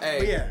celebration. Hey,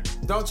 but yeah.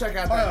 Don't check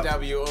out that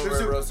W over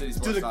at Rose City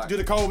Sports Talk. Do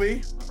the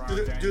Kobe.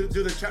 Do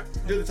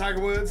the Tiger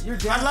Woods. You're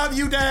down. I love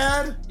you,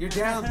 Dad. You're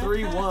down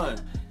 3-1.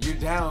 You're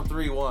down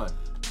 3-1.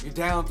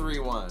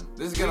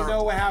 This is You gonna.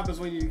 know what happens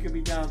when you can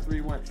be down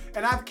 3-1.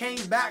 And I've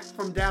came back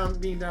from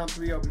being down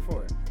 3-0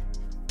 before.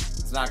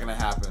 It's not gonna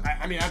happen.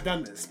 I mean, I've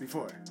done this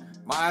before.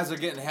 My eyes are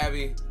getting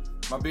heavy.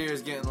 My beer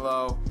is getting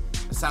low.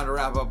 It's time to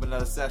wrap up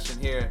another session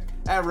here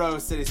at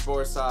Rose City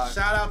Sports Talk.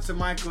 Shout out to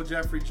Michael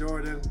Jeffrey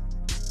Jordan.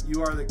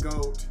 You are the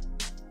GOAT.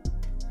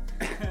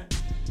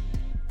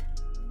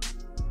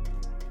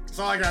 That's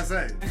all I gotta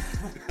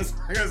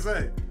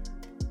say.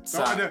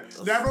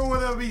 Never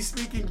will I be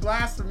speaking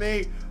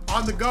blasphemy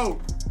on the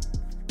GOAT.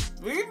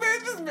 We made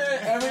this man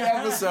every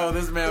episode.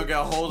 This man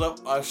gonna hold up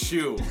a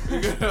shoe.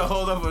 He's gonna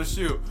hold up a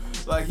shoe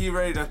like he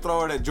ready to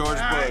throw it at George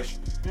Bush.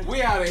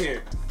 We out of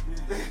here.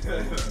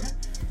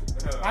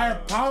 I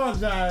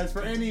apologize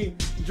for any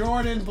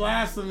Jordan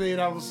blasphemy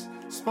that was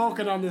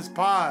spoken on this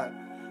pod.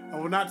 I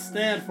will not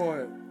stand for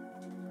it.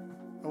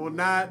 I will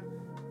not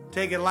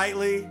take it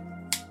lightly.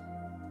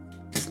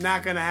 It's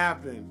not gonna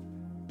happen.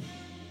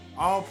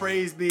 All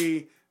praise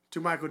be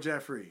to Michael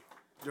Jeffrey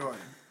Jordan.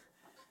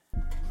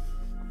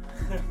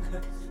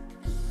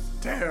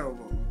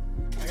 Terrible.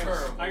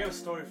 I got a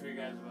story for you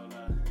guys about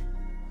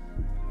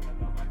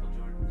Michael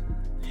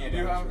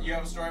Jordan. You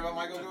have a story about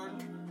Michael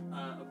Jordan?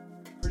 A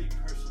pretty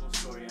personal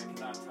story. I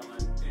cannot tell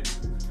it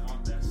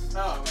on this.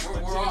 No,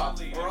 we're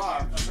off. We're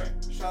off. Okay.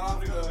 Shut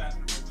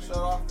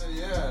off the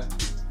yeah.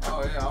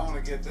 Oh yeah, I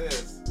want to get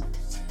this.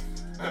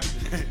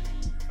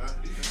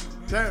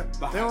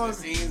 Behind the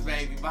scenes,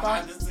 baby.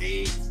 Behind the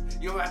scenes.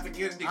 You'll have to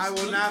get an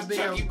exclusive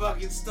Chucky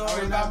Bucket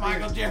story about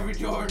Michael Jeffrey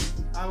Jordan.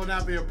 I will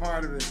not be a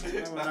part of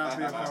it.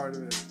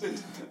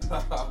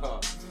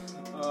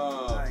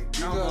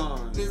 Come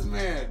on. This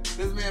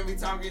man be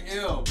talking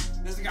ill.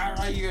 This guy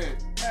right here.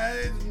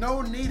 There's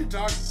no need to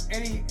talk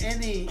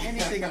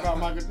anything about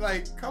Michael.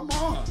 Like, come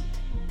on.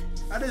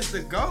 That is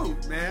the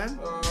GOAT, man.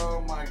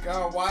 Oh my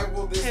God! Why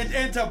will this?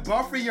 And to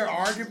buffer your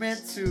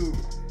argument to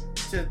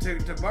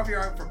buffer your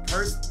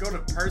argument go to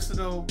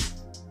personal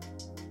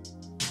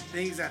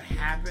things that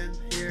happen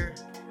here.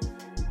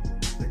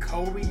 The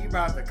Kobe, you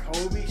about the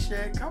Kobe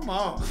shit? Come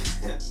on.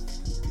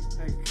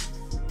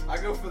 I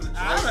go for the jugular.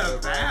 Out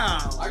of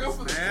bounds, I go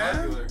for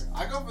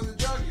the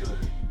jugular.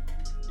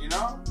 You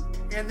know?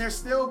 And they're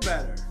still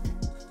better.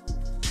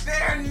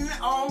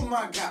 Oh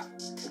my God.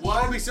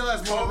 Kobe still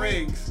has more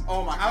rings.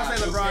 Oh my God. I would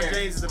say LeBron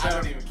James is the better.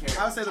 I don't even care.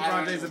 I would say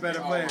LeBron James is a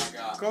better player. Oh my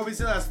God. Kobe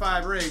still has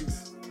 5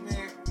 rings.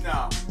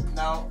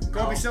 No.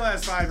 Kobe still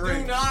has 5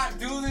 rings. Do not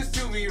do this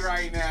to me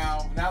right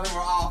now. Now that we're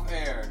off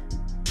air.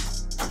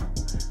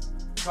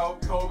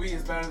 Kobe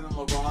is better than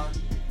LeBron.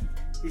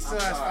 He still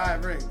has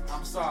 5 rings.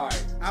 I'm sorry.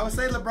 I would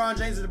say LeBron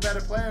James is a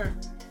better player.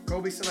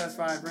 Kobe still has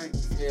 5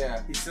 rings.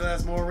 Yeah. He still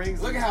has more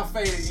rings. Look at how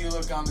faded you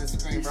look on this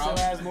screen, bro. He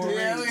still has more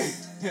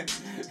rings.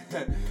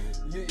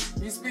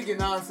 You speaking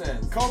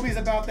nonsense. Kobe's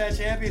about that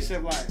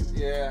championship life.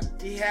 Yeah.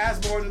 He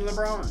has more than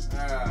LeBron.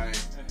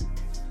 Alright.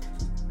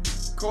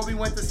 Kobe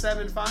went to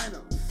 7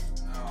 finals.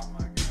 Oh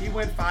my God. He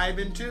went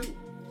 5-2.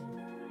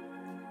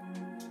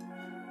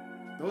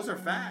 Those are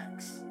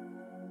facts.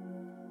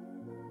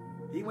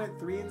 He went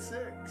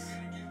 3-6.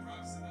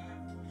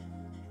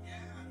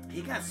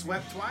 He got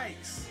swept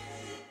twice.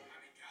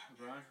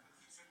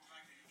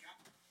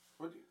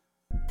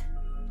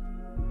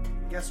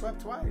 He got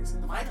swept twice.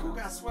 Michael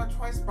got swept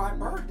twice by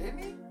Bird, didn't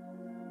he?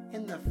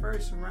 In the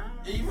first round.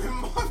 Even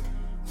more.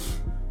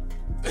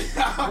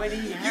 When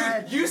he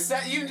had you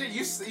said you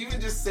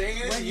even just saying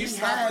it. When You he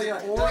stopped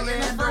had in Orlando.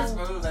 the first.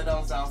 Oh, that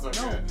don't sound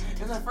so No. good.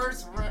 In the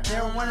first round,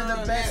 they're one of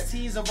the best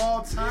teams of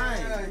all time.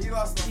 Yeah, he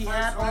lost the He first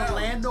had round.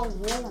 Orlando And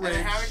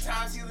Woolridge. how many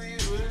times he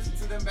lose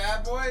to them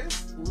bad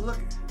boys? Look,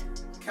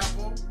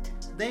 Couple.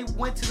 they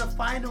went to the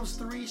finals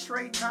 3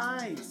 straight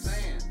I'm just times.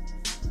 saying.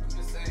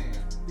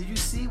 Did you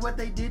see what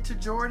they did to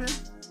Jordan?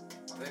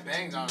 They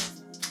banged on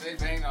us. They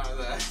banged on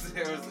us.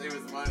 It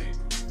was money.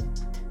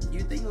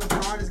 You think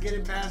LeBron is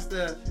getting past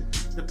the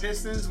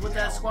Pistons with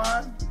that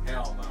squad?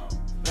 Hell no.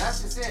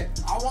 That's just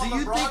it. I want Do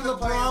you LeBron think to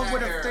play in LeBron that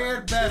would have era.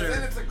 fared better?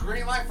 Then it's a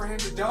green light for him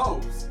to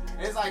doze.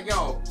 It's like,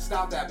 yo,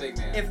 stop that big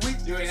man.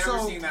 You ain't never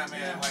seen that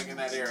man like in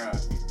that era.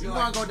 You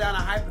want to go down a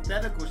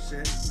hypothetical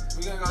shit?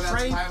 We gonna go down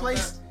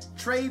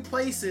Trade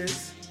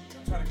places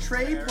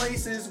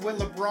with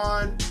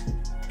LeBron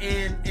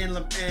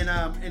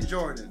and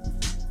Jordan.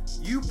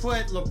 You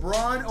put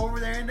LeBron over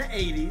there in the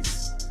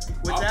 80s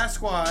with that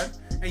squad,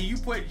 and you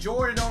put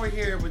Jordan over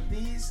here with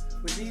these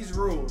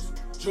rules.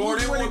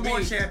 Jordan would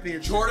more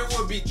championships? Jordan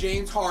would be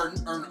James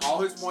Harden, earn all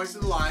his points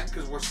in the line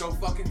because we're so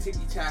fucking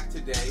ticky-tack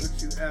today.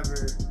 Would you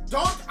ever?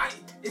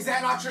 Is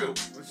that not true? Would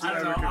you I don't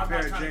ever know. I'm not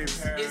compare trying to James?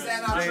 compare Is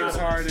that not James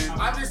true? Harden.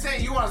 I'm just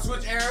saying, you want to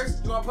switch eras?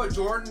 You want to put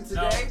Jordan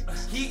today? No.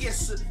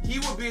 He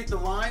would be at the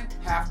line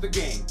half the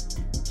game.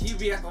 He'd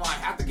be at the line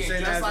half the game,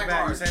 Saying just that's like a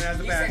bad- ours. you're saying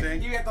that's a bad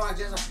thing? He'd be at the line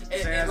just like,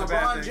 and that's a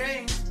bad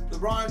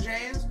LeBron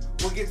James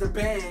will get to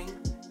bang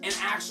and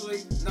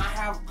actually not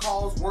have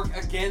calls work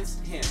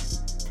against him,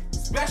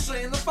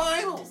 especially in the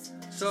finals.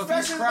 So if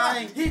he's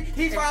crying,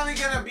 he finally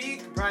gonna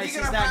be. Bryce,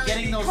 gonna he's not finally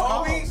getting be those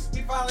Kobe. calls.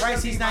 He finally Bryce, gonna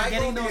he's be not Michael,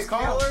 getting be those a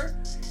calls. killer.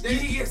 Then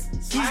he gets.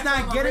 He's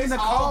not getting the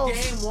calls.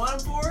 Game 1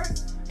 for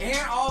it,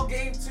 and all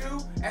game 2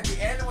 at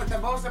the end with the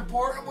most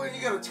important one.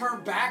 You gotta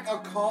turn back a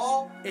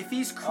call. if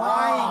he's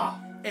crying,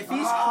 if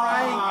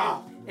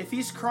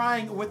he's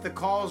crying with the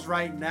calls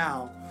right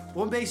now,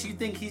 what makes you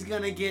think he's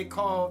gonna get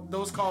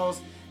those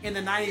calls in the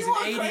 90s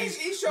and 80s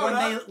He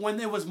showed when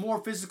there was more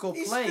physical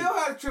He play? still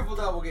had a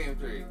triple-double game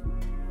 3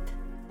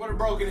 with a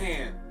broken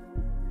hand.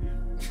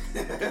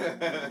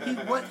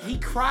 He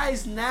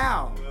cries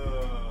now.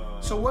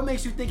 So what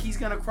makes you think he's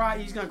gonna cry?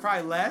 He's gonna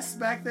cry less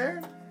back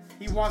there?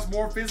 He wants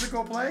more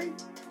physical play?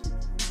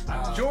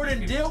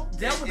 Jordan dealt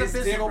with the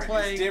physical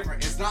play. It's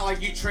different. It's not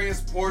like you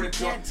transported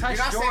You can't Jordan.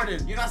 touch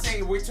Jordan. You're not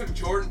saying we took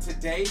Jordan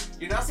today.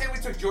 You're not saying we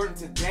took Jordan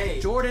today.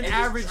 Jordan and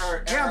averaged.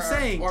 I'm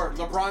saying. Or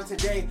LeBron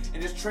today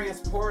and just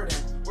transported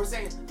him. We're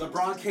saying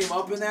LeBron came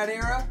up in that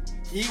era.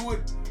 He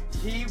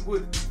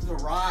would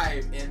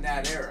thrive in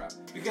that era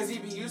because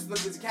he'd be used to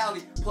the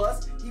physicality.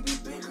 Plus, he'd be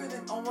bigger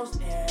than almost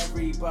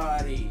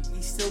everybody.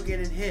 He's still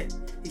getting hit.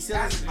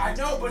 I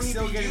know, but he'd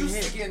still be getting used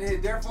hit. to getting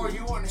hit. Therefore,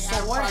 you wouldn't So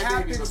have what crybaby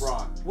happens?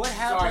 LeBron. What Sorry,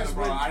 happens LeBron.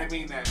 when? I didn't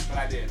mean that, but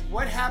I did.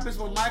 What happens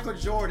when Michael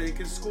Jordan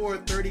can score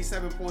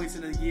 37 points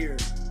in a year,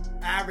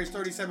 average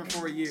 37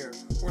 for a year,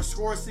 or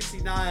score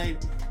 69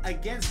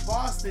 against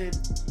Boston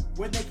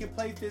when they can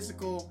play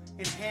physical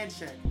and hand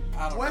check?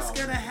 What's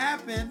gonna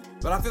happen?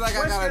 But I feel like I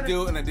What's gotta gonna-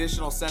 do an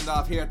additional send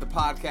off here at the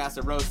podcast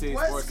at Rose City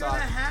What's Sports gonna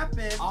Talk.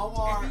 happen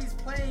Anwar- if he's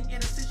playing in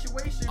a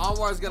situation?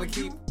 Anwar's gonna where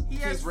keep he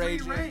has free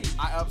raging. reign.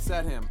 I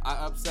upset him.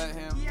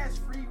 He has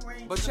free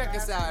reign. But to the check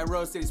us out basket. at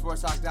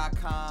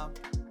RoseCitySportsTalk.com.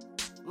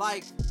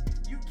 Like,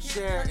 You can't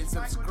share, touch and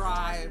Michael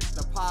subscribe Jordan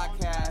the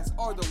podcast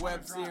or the on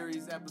web the drive.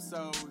 series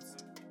episodes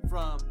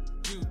from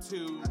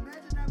YouTube,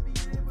 Imagine not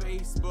being able to,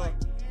 Facebook,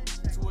 like, hand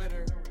check.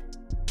 Twitter.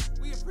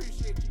 We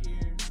appreciate your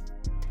ears.